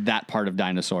remembers that part of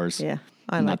dinosaurs. Yeah,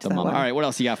 I like that mama. All right, what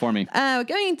else you got for me? We're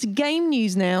going into game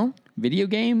news now. Video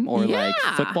game or like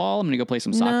football? I'm going to go play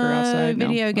some soccer outside. No,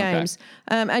 video games.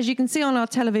 Okay. As you can see on our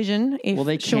television,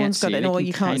 if Sean's got it, or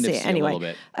you can't see it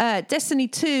anyway. Destiny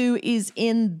 2 is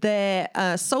in their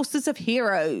Solstice of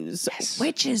Heroes,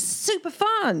 which is super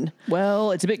fun.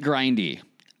 Well, it's a bit grindy.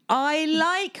 I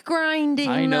like grinding.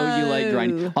 I know you like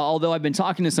grinding. Although I've been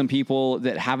talking to some people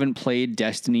that haven't played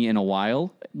Destiny in a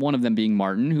while, one of them being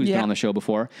Martin, who's been on the show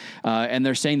before, and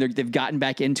they're saying they've gotten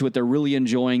back into it. They're really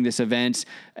enjoying this event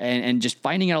and just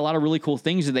finding out a lot of really cool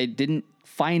things that they didn't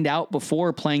find out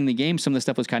before playing the game. Some of the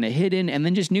stuff was kind of hidden, and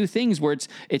then just new things where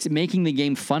it's making the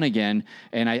game fun again.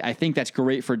 And I think that's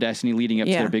great for Destiny leading up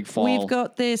to their big fall. We've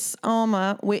got this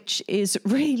armor, which is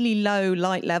really low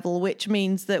light level, which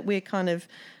means that we're kind of...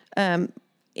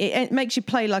 it makes you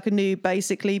play like a noob,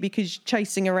 basically, because you're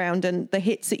chasing around and the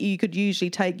hits that you could usually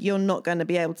take, you're not going to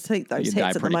be able to take those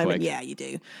hits at the moment. Quick. Yeah, you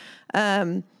do.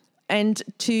 And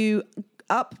to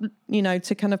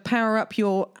kind of power up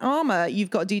your armor, you've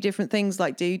got to do different things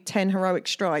like do 10 heroic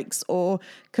strikes or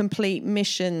complete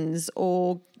missions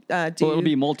or it'll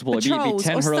be multiple. It'll be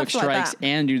 10 heroic strikes like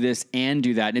and do this and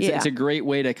do that. And it's a great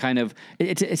way to kind of,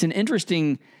 it's an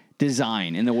interesting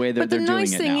design in the way that they're doing it now. But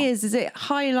the nice thing is it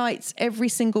highlights every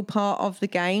single part of the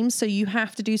game. So you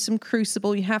have to do some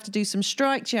Crucible, you have to do some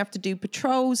strikes, you have to do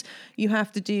patrols, you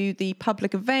have to do the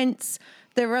public events.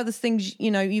 There are other things,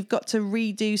 you've got to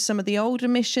redo some of the older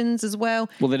missions as well.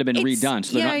 Well, that have been redone.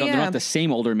 So they're not the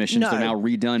same older missions. No. They're now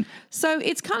redone. So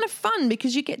it's kind of fun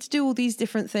because you get to do all these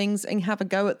different things and have a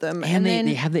go at them. And then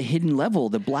they have the hidden level,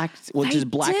 the black, which is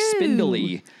black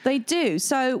spindly. They do.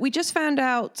 So we just found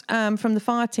out from the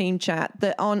Fire Team chat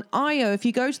that on Io, if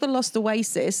you go to the Lost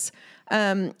Oasis,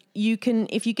 You can,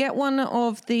 if you get one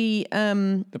of the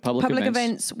public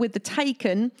events with the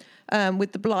Taken,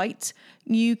 with the Blight,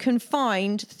 you can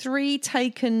find 3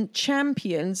 Taken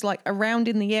champions like around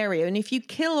in the area. And if you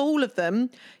kill all of them,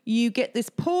 you get this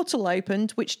portal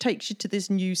opened, which takes you to this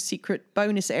new secret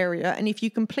bonus area. And if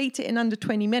you complete it in under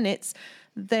 20 minutes,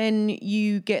 then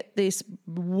you get this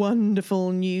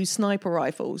wonderful new sniper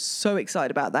rifle. So excited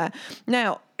about that.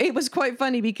 Now, it was quite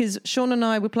funny because Sean and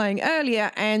I were playing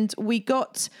earlier and we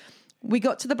got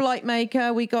to the Blight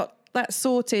Maker, we got that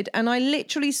sorted, and I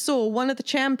literally saw one of the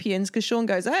champions, because Sean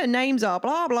goes, oh, names are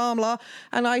blah, blah, blah.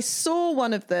 And I saw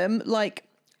one of them, like,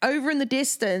 over in the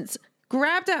distance,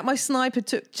 grabbed out my sniper,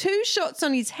 took 2 shots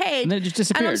on his head. And then it just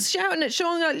disappeared. And I'm shouting at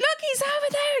Sean, like, look, he's over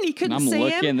there. And he couldn't see him. I'm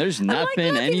looking, there's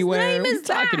nothing anywhere. What are you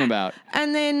talking about?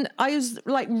 And then I was,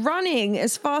 like, running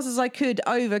as fast as I could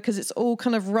over, because it's all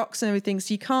kind of rocks and everything,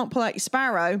 so you can't pull out your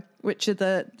Sparrow, which are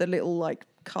the little, like,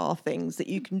 car things that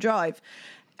you can drive.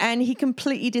 And he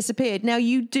completely disappeared. Now,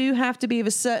 you do have to be of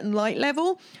a certain light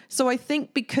level. So I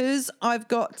think because I've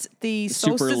got the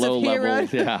Solstice super low of Hero,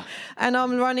 level, yeah. and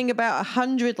I'm running about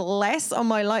 100 less on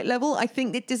my light level, I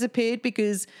think it disappeared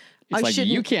because it's like,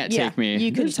 you can't take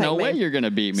me. There's no way you're going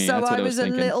to beat me. So that's what I was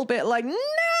thinking. a little bit like, no,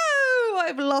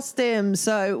 I've lost him.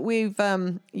 So we've, we're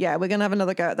going to have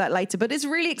another go at that later. But it's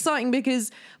really exciting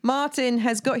because Martin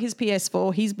has got his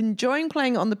PS4. He's been enjoying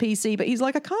playing it on the PC, but he's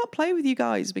like, I can't play with you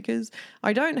guys because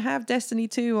I don't have Destiny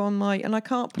 2 on and I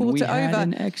can't port it over. We had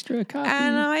an extra copy.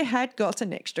 And I had got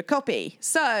an extra copy.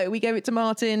 So we gave it to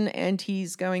Martin and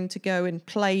he's going to go and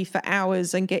play for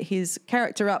hours and get his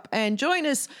character up and join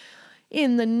us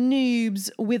in the Noobs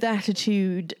with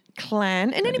Attitude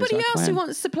clan. And anybody else who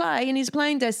wants to play and is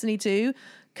playing Destiny 2,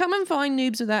 come and find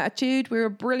Noobs with Attitude. We're a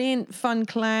brilliant, fun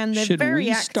clan. They're very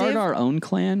active. Should we start our own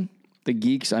clan? The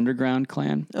Geeks Underground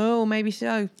clan? Oh, maybe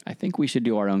so. I think we should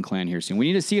do our own clan here soon. We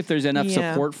need to see if there's enough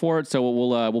support for it, so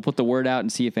we'll put the word out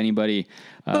and see if anybody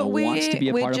wants to be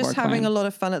a part of our clan. We're just having a lot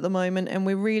of fun at the moment, and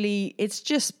it's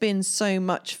just been so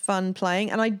much fun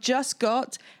playing. And I just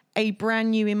got a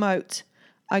brand new emote.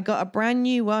 I got a brand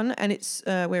new one, and it's,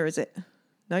 where is it?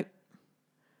 Nope.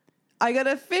 I got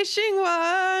a fishing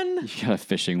one. You got a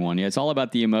fishing one. Yeah, it's all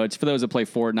about the emotes. For those that play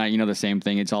Fortnite, you know the same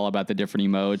thing. It's all about the different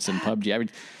emotes and PUBG.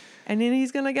 And then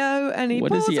he's going to go and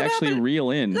what does he actually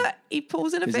reel in? Look, he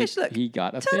pulls in a fish. Look. He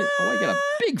got a fish. Oh, I got a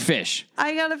big fish.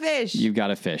 I got a fish. You've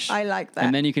got a fish. I like that.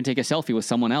 And then you can take a selfie with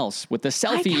someone else with the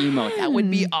selfie emote. That would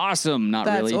be awesome. Not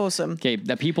really. That's awesome. Okay,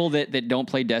 the people that don't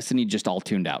play Destiny just all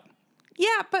tuned out.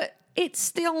 Yeah, but it's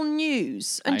still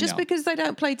news. And just because they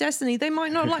don't play Destiny, they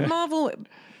might not like Marvel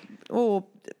or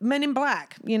Men in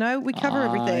Black. You know, we cover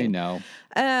everything. I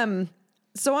know.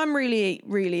 So I'm really,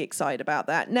 really excited about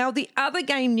that. Now, the other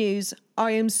game news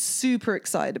I am super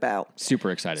excited about.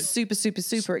 Super excited. Super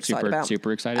excited about.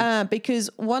 Super excited. Because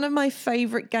one of my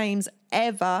favorite games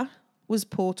ever was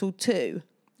Portal 2.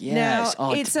 Yes.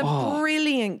 Now, it's a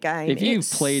brilliant game. If you've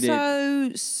played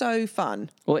it, so fun.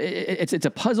 Well, it's a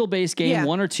puzzle-based game,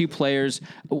 1 or 2 players.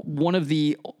 One of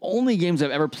the only games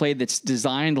I've ever played that's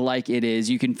designed like it is.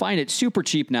 You can find it super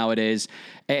cheap nowadays.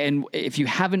 And if you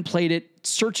haven't played it,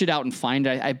 search it out and find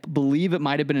it. I believe it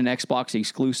might have been an Xbox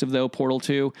exclusive, though, Portal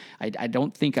 2. I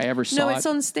don't think I ever saw it. No, it's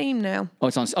on Steam now. Oh,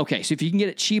 it's on. Okay, so if you can get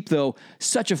it cheap, though,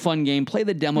 such a fun game. Play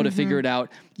the demo to figure it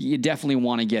out. You definitely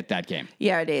want to get that game.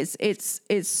 Yeah, it is. It's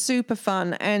super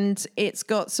fun, and it's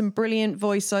got some brilliant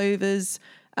voiceovers.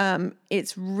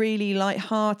 It's really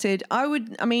lighthearted.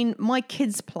 My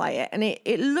kids play it, and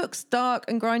it looks dark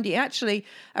and grindy. Actually,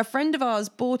 a friend of ours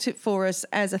bought it for us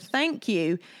as a thank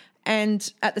you.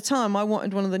 And at the time, I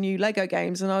wanted one of the new Lego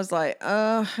games, and I was like,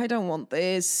 I don't want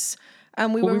this.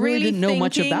 And we were really didn't know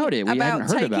much about it. We hadn't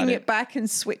heard about taking it. it back and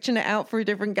switching it out for a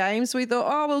different game. So we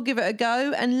thought, we'll give it a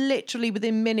go. And literally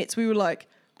within minutes, we were like,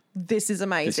 this is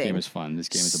amazing. This game is fun. This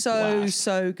game is a blast.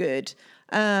 So good.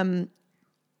 One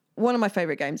of my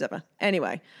favorite games ever.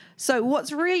 Anyway, so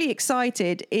what's really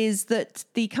excited is that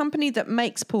the company that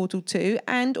makes Portal 2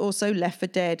 and also Left 4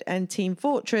 Dead and Team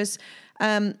Fortress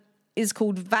is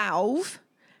called Valve.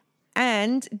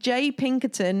 And Jay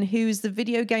Pinkerton, who's the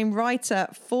video game writer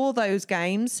for those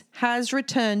games, has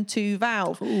returned to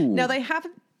Valve. Ooh. Now, they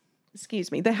haven't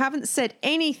said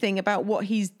anything about what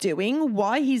he's doing,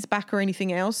 why he's back or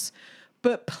anything else.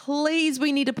 But please,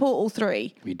 we need a Portal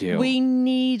 3. We do. We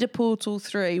need a Portal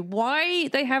 3. Why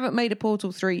they haven't made a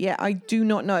Portal 3 yet, I do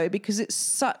not know, because it's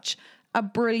such a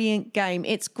brilliant game.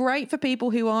 It's great for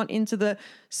people who aren't into the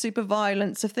super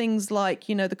violence of things like,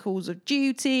 the Calls of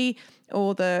Duty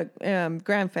or the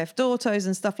Grand Theft Autos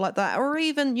and stuff like that, or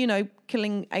even,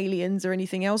 killing aliens or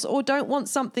anything else, or don't want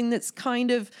something that's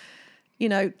kind of,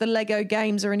 the Lego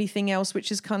games or anything else,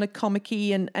 which is kind of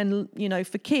comic-y and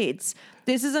for kids.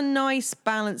 This is a nice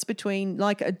balance between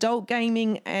like adult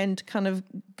gaming and kind of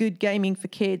good gaming for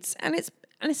kids. And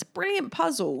it's brilliant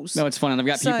puzzles. No, it's fun. And I've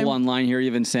got people online here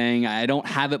even saying, I don't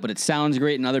have it, but it sounds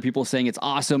great. And other people saying it's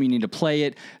awesome. You need to play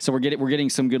it. So we're getting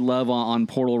some good love on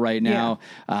Portal right now,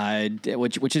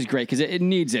 which is great because it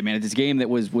needs it, man. It's this game that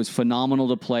was phenomenal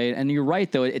to play. And you're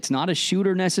right, though. It's not a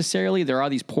shooter necessarily. There are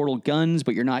these Portal guns,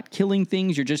 but you're not killing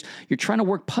things. You're trying to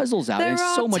work puzzles out. And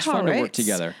it's so much fun to work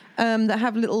together. That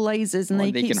have little lasers and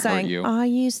they keep saying, "Are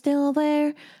you still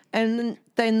there?" And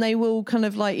then they will kind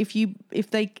of like if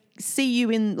they see you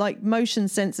in like motion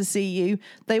sensor see you,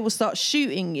 they will start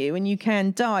shooting you and you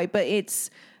can die. But it's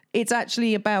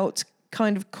actually about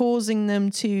kind of causing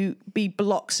them to be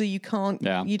blocked so you can't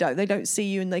they don't see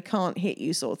you and they can't hit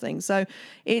you sort of thing. So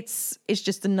it's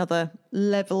just another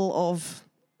level of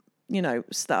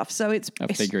stuff. So it's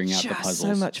figuring out the puzzles.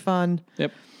 So much fun.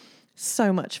 Yep.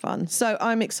 So much fun. So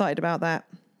I'm excited about that.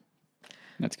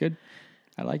 That's good.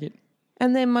 I like it.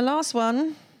 And then my last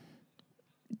one.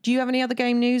 Do you have any other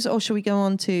game news, or should we go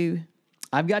on to?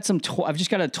 I've got I've just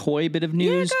got a toy bit of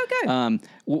news. Yeah, go.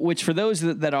 Which for those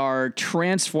that are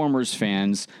Transformers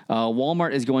fans,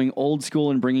 Walmart is going old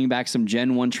school and bringing back some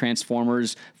Gen 1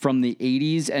 Transformers from the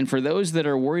 80s. And for those that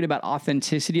are worried about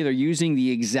authenticity, they're using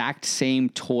the exact same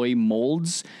toy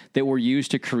molds that were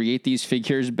used to create these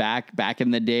figures back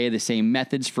in the day, the same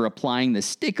methods for applying the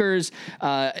stickers,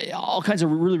 all kinds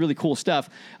of really, really cool stuff.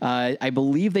 I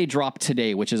believe they dropped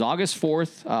today, which is August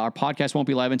 4th. Our podcast won't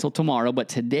be live until tomorrow, but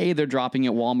today they're dropping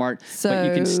at Walmart. But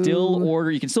you can still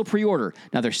order. You can still pre-order.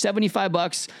 Now they're $75,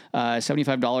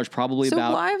 $75 probably. So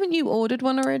why haven't you ordered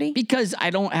one already? Because I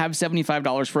don't have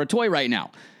 $75 for a toy right now.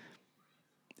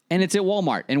 And it's at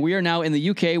Walmart. And we are now in the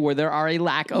UK where there are a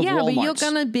lack of Walmarts. Yeah, but you're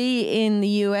going to be in the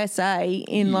USA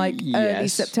in early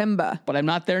September. But I'm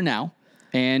not there now.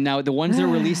 And now the ones they're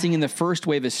releasing in the first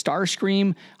wave is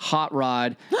Starscream, Hot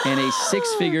Rod, and a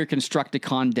six-figure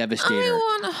Constructicon Devastator. I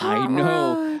want Hot Rod. I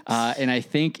know. And I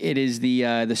think it is the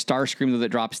Starscream that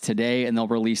drops today, and they'll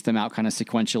release them out kind of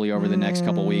sequentially over the next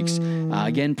couple weeks.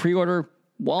 Again, pre-order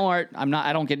Walmart.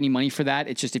 I don't get any money for that.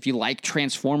 It's just if you like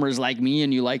Transformers like me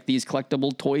and you like these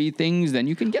collectible toy things, then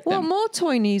you can get them. Well, more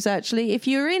toy news actually. If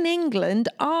you're in England,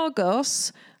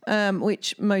 Argos,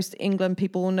 which most England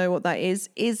people will know what that is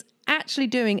actually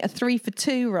doing a 3 for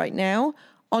 2 right now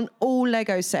on all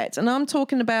Lego sets. And I'm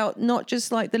talking about not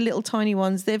just like the little tiny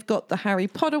ones. They've got the Harry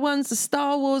Potter ones, the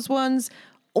Star Wars ones,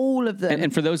 all of them.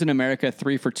 And for those in America,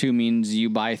 3 for 2 means you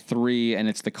buy 3 and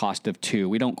it's the cost of 2.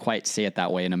 We don't quite say it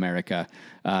that way in America.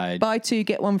 Buy 2,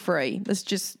 get 1 free. That's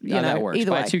just, that works.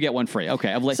 Either Buy way. 2, get 1 free.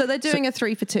 Okay. So they're doing a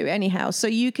 3 for 2 anyhow. So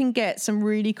you can get some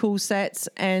really cool sets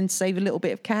and save a little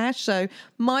bit of cash. So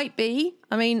might be,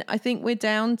 I think we're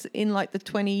down in like the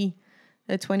 20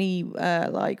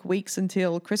 weeks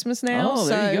until Christmas now. Oh,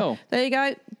 there you go. There you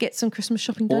go. Get some Christmas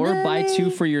shopping done. Or buy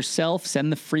 2 for yourself,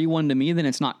 send the free one to me, then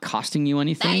it's not costing you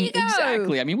anything. There you go.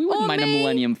 Exactly. We wouldn't mind a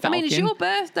Millennium Falcon. It's your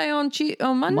birthday on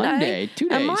Monday. Monday, 2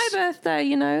 days. And my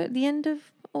birthday, at the end of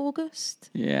August.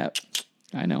 Yeah.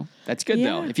 I know. That's good,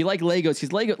 though. If you like Legos, because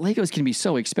Legos can be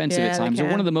so expensive at times. They're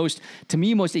one of the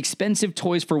most expensive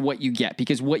toys for what you get,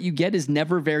 because what you get is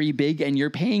never very big, and you're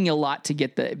paying a lot to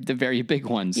get the very big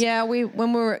ones. Yeah,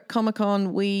 when we were at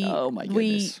Comic-Con,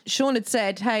 Sean had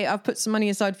said, hey, I've put some money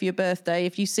aside for your birthday.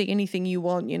 If you see anything you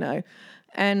want,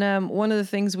 And one of the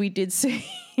things we did see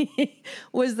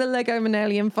was the Lego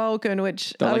Millennium Falcon,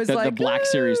 which I was the Black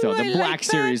Series, though. The Black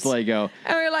Series Lego.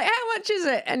 And we were like, how much is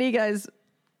it? And he goes,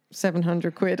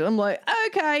 700 quid. I'm like,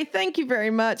 okay, thank you very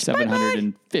much.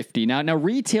 750. Bye-bye. Now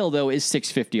retail though is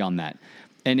 650 on that.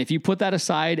 And if you put that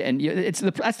aside, and that's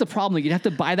the problem. You'd have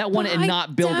to buy that one and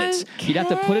not build it. You'd have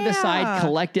to put it aside,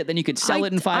 collect it, then you could sell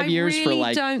it in 5 years for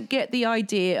like. I don't get the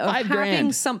idea of $5,000.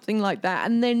 having something like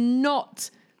that and then not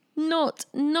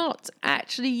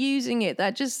actually using it.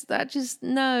 That just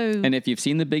no. And if you've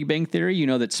seen The Big Bang Theory, you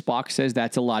know that Spock says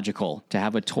that's illogical to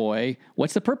have a toy.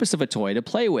 What's the purpose of a toy? To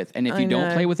play with. And if you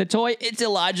don't play with a toy, it's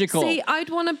illogical. See, I'd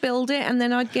want to build it and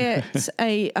then I'd get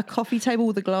a coffee table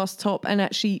with a glass top and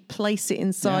actually place it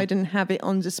inside and have it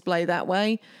on display that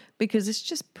way, because it's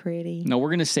just pretty. No, we're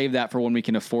going to save that for when we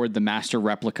can afford the master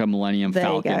replica Millennium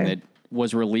Falcon that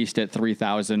was released at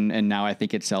 $3,000 and now I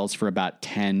think it sells for about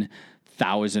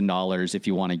 $10,000 if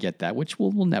you want to get that, which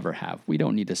we'll never have. We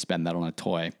don't need to spend that on a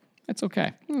toy. That's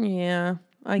okay. Yeah,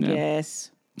 I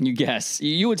guess. You guess.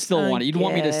 You would still want it. You'd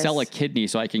want me to sell a kidney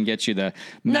so I can get you the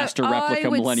master replica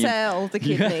Millennium. I would sell the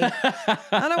kidney.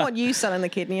 I don't want you selling the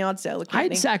kidney. I'd sell the kidney.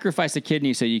 I'd sacrifice the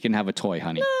kidney so you can have a toy,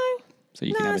 honey. No. So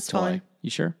you can have a toy. Fine. You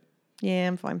sure? Yeah,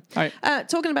 I'm fine. All right.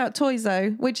 Talking about toys,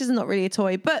 though, which is not really a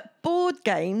toy, but board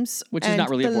games. Which is not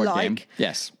really a board game.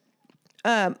 Yes.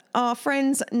 Our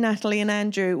friends Natalie and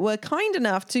Andrew were kind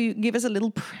enough to give us a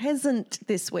little present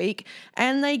this week,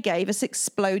 and they gave us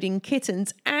Exploding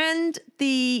Kittens and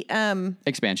the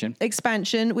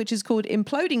expansion, which is called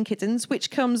Imploding Kittens,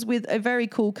 which comes with a very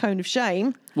cool cone of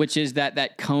shame. Which is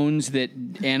that cones that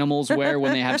animals wear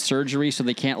when they have surgery so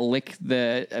they can't lick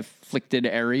the afflicted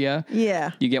area.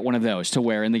 Yeah. You get one of those to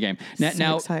wear in the game.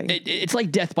 Now it's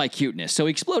like Death by Cuteness. So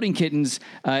Exploding Kittens,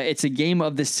 it's a game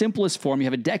of the simplest form. You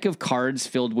have a deck of cards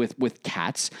filled with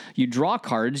cats. You draw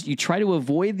cards. You try to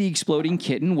avoid the exploding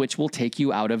kitten, which will take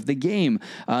you out of the game.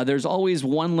 There's always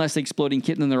one less exploding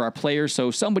kitten than there are players,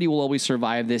 so somebody will always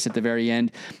survive this at the very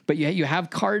end. But you have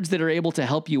cards that are able to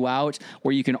help you out,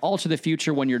 where you can alter the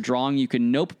future when you're drawing. You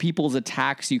can nope people's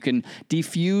attacks. You can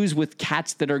defuse with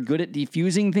cats that are good at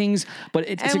defusing things. But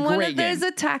it's a great game. There's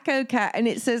a taco cat, and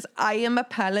it says, "I am a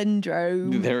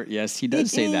palindrome." Yes, he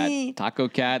does say that. Taco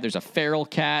cat. There's a feral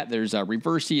cat. There's a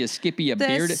reversey, a skippy, a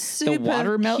beard. The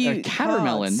watermelon, a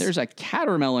catermelon. There's a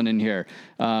catermelon in here.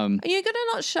 Are you going to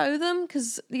not show them?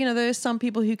 Because, there are some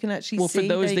people who can actually see. Well, for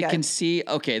those that can see,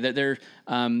 okay, they're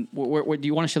do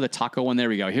you want to show the taco one? There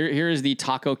we go. Here is the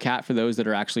taco cat for those that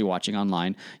are actually watching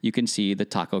online. You can see the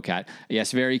taco cat.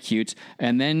 Yes, very cute.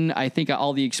 And then I think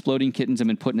all the exploding kittens have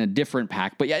been put in a different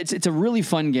pack. But yeah, it's a really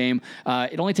fun game.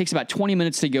 It only takes about 20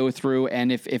 minutes to go through.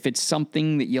 And if it's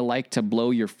something that you like to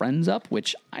blow your friends up,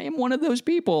 which I am one of those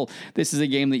people, this is a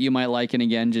game that you might like. And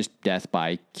again, just death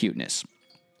by cuteness.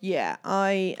 Yeah,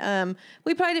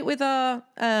 we played it with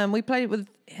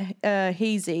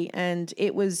Heezy, and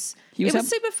it was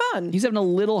super fun. He's having a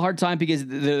little hard time because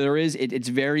it's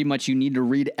very much you need to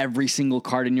read every single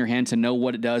card in your hand to know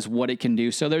what it does, what it can do.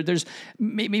 So there's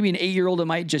maybe an 8-year-old that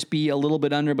might just be a little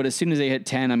bit under, but as soon as they hit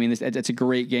 10, I mean, it's a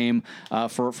great game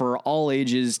for all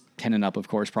ages, 10 and up, of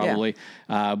course, probably.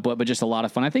 Yeah. But just a lot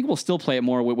of fun. I think we'll still play it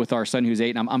more with our son who's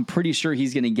 8, and I'm pretty sure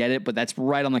he's going to get it, but that's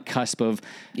right on the cusp of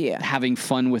having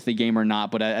fun with the game or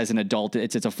not. But as an adult,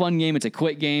 it's a fun game. It's a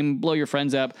quick game. Blow your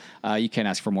friends up. You can't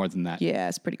ask for more than that. Yeah,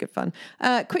 it's pretty good fun.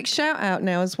 Quick shout out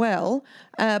now as well.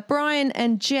 Brian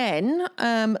and Jen,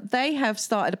 they have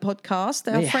started a podcast.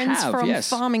 They're friends from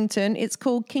Farmington. It's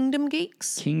called Kingdom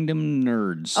Geeks. Kingdom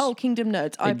Nerds. Oh, Kingdom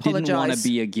Nerds. I apologize. Didn't want to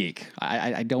be a geek.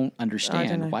 I don't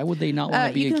understand. Why would they not want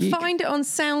to be a geek? You can find it on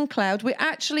SoundCloud. We're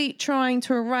actually trying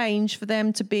to arrange for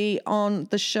them to be on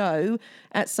the show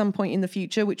at some point in the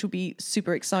future, which will be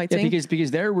super exciting. Yeah,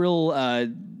 because their real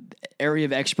area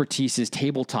of expertise is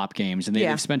tabletop games, and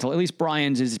they've spent, at least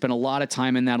Brian's has spent a lot of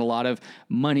time in that, a lot of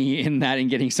money in that, and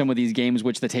getting some of these games,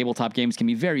 which the tabletop games can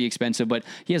be very expensive, but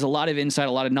he has a lot of insight,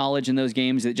 a lot of knowledge in those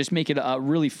games that just make it a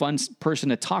really fun person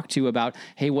to talk to about,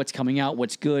 hey, what's coming out,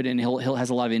 what's good, and he'll has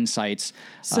a lot of insights.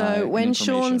 So when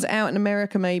Sean's out in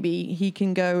America, maybe he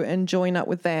can go and join up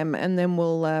with them, and then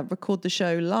we'll record the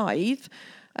show live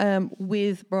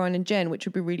with Brian and Jen, which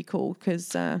would be really cool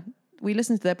because we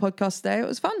listened to their podcast today. It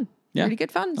was fun. Yeah. Really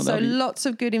good fun. So lots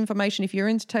of good information. If you're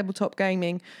into tabletop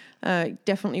gaming,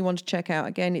 definitely want to check out.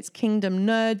 Again, it's Kingdom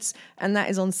Nerds, and that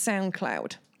is on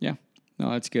SoundCloud. Yeah.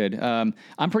 No, that's good. I'm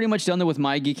pretty much done with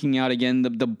my geeking out. Again,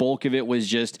 the bulk of it was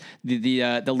just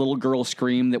the little girl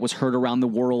scream that was heard around the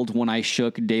world when I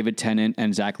shook David Tennant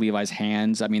and Zach Levi's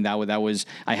hands. I mean, that was.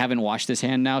 I haven't washed this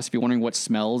hand now, so if you're wondering what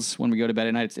smells when we go to bed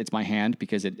at night, it's my hand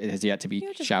because it has yet to be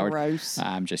showered. Gross.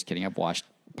 I'm just kidding. I've washed.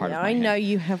 I know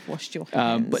you have washed your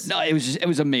hands. But no, it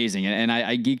was amazing. And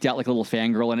I geeked out like a little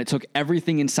fangirl, and it took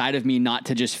everything inside of me not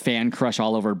to just fan crush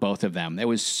all over both of them. It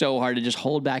was so hard to just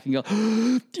hold back and go,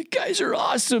 oh, you guys are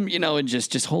awesome, and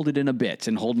just hold it in a bit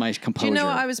and hold my composure. Do you know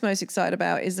what I was most excited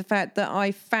about is the fact that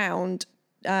I found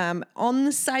on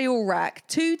the sale rack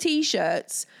 2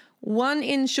 T-shirts, one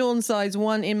in Sean's size,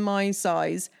 one in my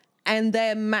size, and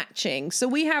they're matching. So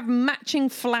we have matching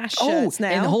Flash shirts now.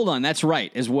 And hold on, that's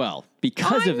right as well.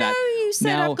 Because of that. I know you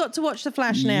said I've got to watch the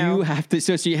Flash now. You have to.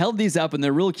 So you held these up, and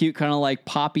they're real cute, kind of like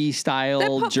poppy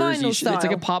style jersey. Style. It's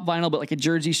like a pop vinyl, but like a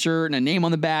jersey shirt and a name on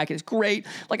the back. It's great,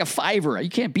 like a $5. You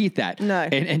can't beat that. No.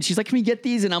 And she's like, "Can we get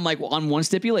these?" And I'm like, "Well, on one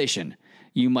stipulation."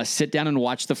 You must sit down and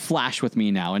watch The Flash with me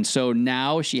now. And so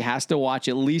now she has to watch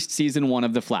at least season 1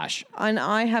 of The Flash. And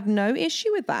I have no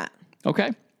issue with that. Okay.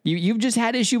 You've just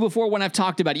had issue before when I've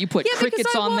talked about it. You put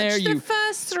crickets on there. I watched the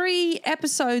first 3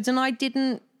 episodes, and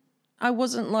I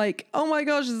wasn't like, oh my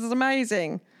gosh, this is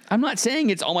amazing. I'm not saying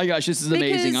it's, oh my gosh, this is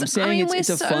amazing. I'm saying it's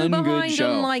a fun, good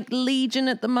show. On like Legion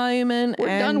at the moment.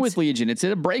 We're done with Legion. It's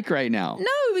at a break right now.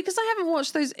 No, because I haven't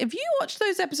watched those. Have you watched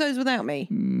those episodes without me?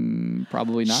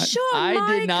 Probably not. Sure,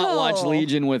 I did not watch Michael.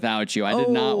 Legion without you. I did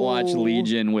not watch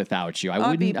Legion without you.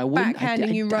 I'd be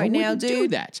backhanding you right now, do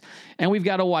dude. that. And we've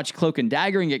got to watch Cloak and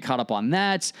Dagger and get caught up on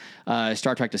that.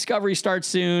 Star Trek Discovery starts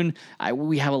soon.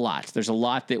 We have a lot. There's a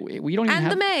lot that we don't even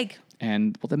have. And the Meg.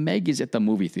 And well, the Meg is at the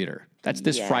movie theater. That's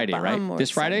this Friday, but right? I'm more This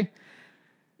Friday?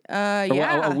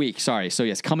 Yeah. A week, sorry. So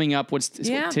yes, coming up,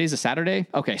 today's a Saturday?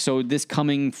 Okay, so this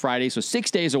coming Friday, so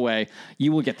 6 days away,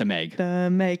 you will get the Meg. The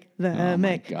Meg, Oh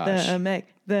my gosh. the Meg,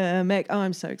 the Meg. Oh,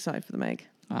 I'm so excited for the Meg.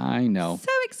 I know.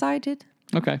 So excited.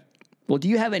 Okay. Well, do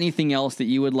you have anything else that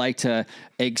you would like to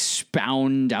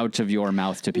expound out of your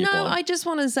mouth to people? No, I just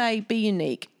want to say be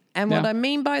unique. And what I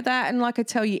mean by that, and like I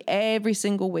tell you every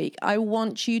single week, I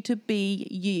want you to be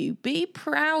you. Be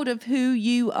proud of who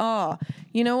you are.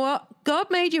 You know what? God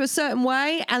made you a certain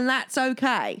way, and that's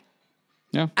okay.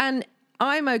 Yeah. And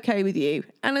I'm okay with you.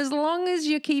 And as long as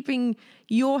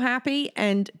you're happy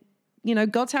and,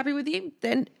 God's happy with you,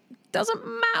 then doesn't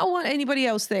matter what anybody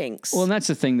else thinks. Well, and that's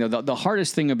the thing, though. The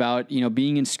hardest thing about,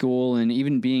 being in school and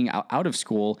even being out of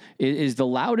school is the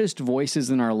loudest voices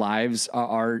in our lives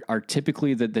are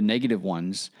typically the negative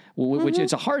ones, which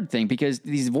it's a hard thing because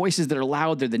these voices that are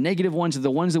loud, they're the negative ones, are the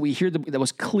ones that we hear the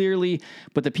most clearly.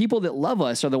 But the people that love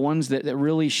us are the ones that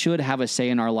really should have a say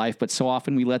in our life. But so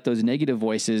often we let those negative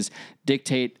voices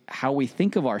dictate how we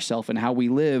think of ourselves and how we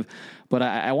live. But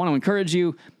I want to encourage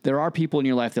you, there are people in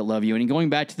your life that love you. And going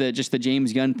back to the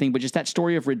James Gunn thing, but just that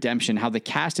story of redemption, how the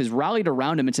cast has rallied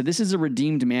around him and said, this is a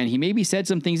redeemed man. He maybe said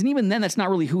some things, and even then, that's not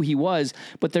really who he was.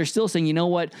 But they're still saying, you know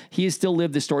what? He has still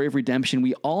lived the story of redemption.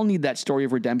 We all need that story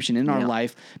of redemption in our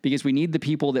life because we need the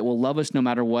people that will love us no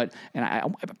matter what. And I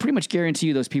pretty much guarantee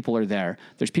you those people are there.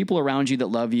 There's people around you that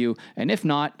love you. And if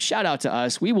not, shout out to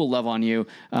us. We will love on you.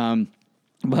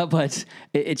 But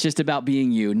it's just about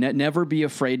being you. Never be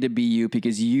afraid to be you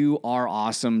because you are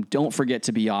awesome. Don't forget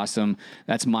to be awesome.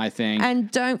 That's my thing.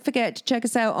 And don't forget to check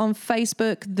us out on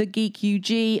Facebook, The Geek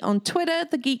UG, on Twitter,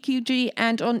 The Geek UG,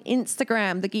 and on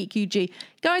Instagram, The Geek UG.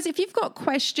 Guys, if you've got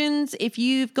questions, if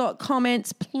you've got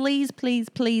comments, please, please,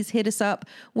 please hit us up.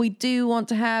 We do want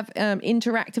to have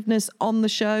interactiveness on the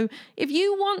show. If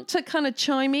you want to kind of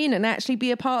chime in and actually be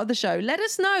a part of the show, let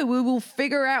us know. We will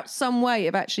figure out some way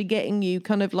of actually getting you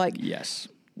kind of like,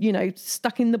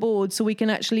 stuck in the board so we can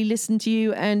actually listen to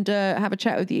you and have a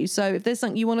chat with you. So if there's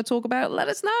something you want to talk about, let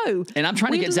us know. And I'm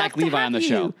trying to get Zach Levi on the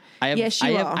show.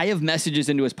 I have messages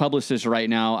into his publicist right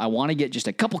now. I want to get just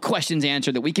a couple questions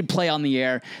answered that we can play on the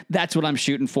air. That's what I'm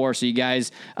shooting for. So you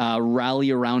guys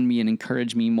rally around me and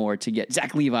encourage me more to get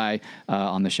Zach Levi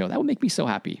on the show. That would make me so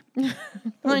happy. That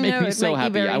would make me so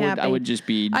happy. I would just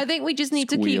be I think we just need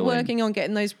to keep working on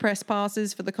getting those press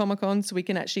passes for the Comic-Con so we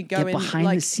can actually go get behind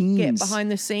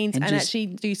the scenes and actually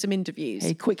do some interviews.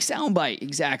 Hey, quick soundbite.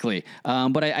 Exactly.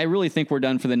 But I really think we're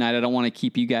done for the night. I don't want to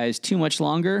keep you guys too much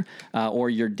longer or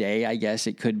your day, I guess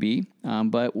it could be.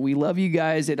 But we love you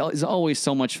guys. It is always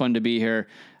so much fun to be here.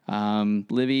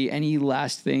 Livy, any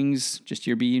last things? Just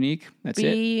your be unique. That's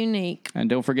it. Be unique. And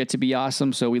don't forget to be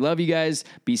awesome. So we love you guys.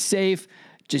 Be safe.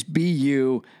 Just be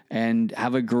you and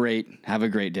have a great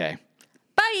day.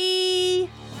 Bye.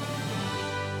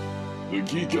 The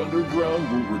Geek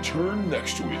Underground will return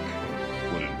next week.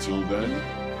 But until then,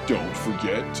 don't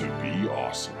forget to be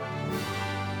awesome.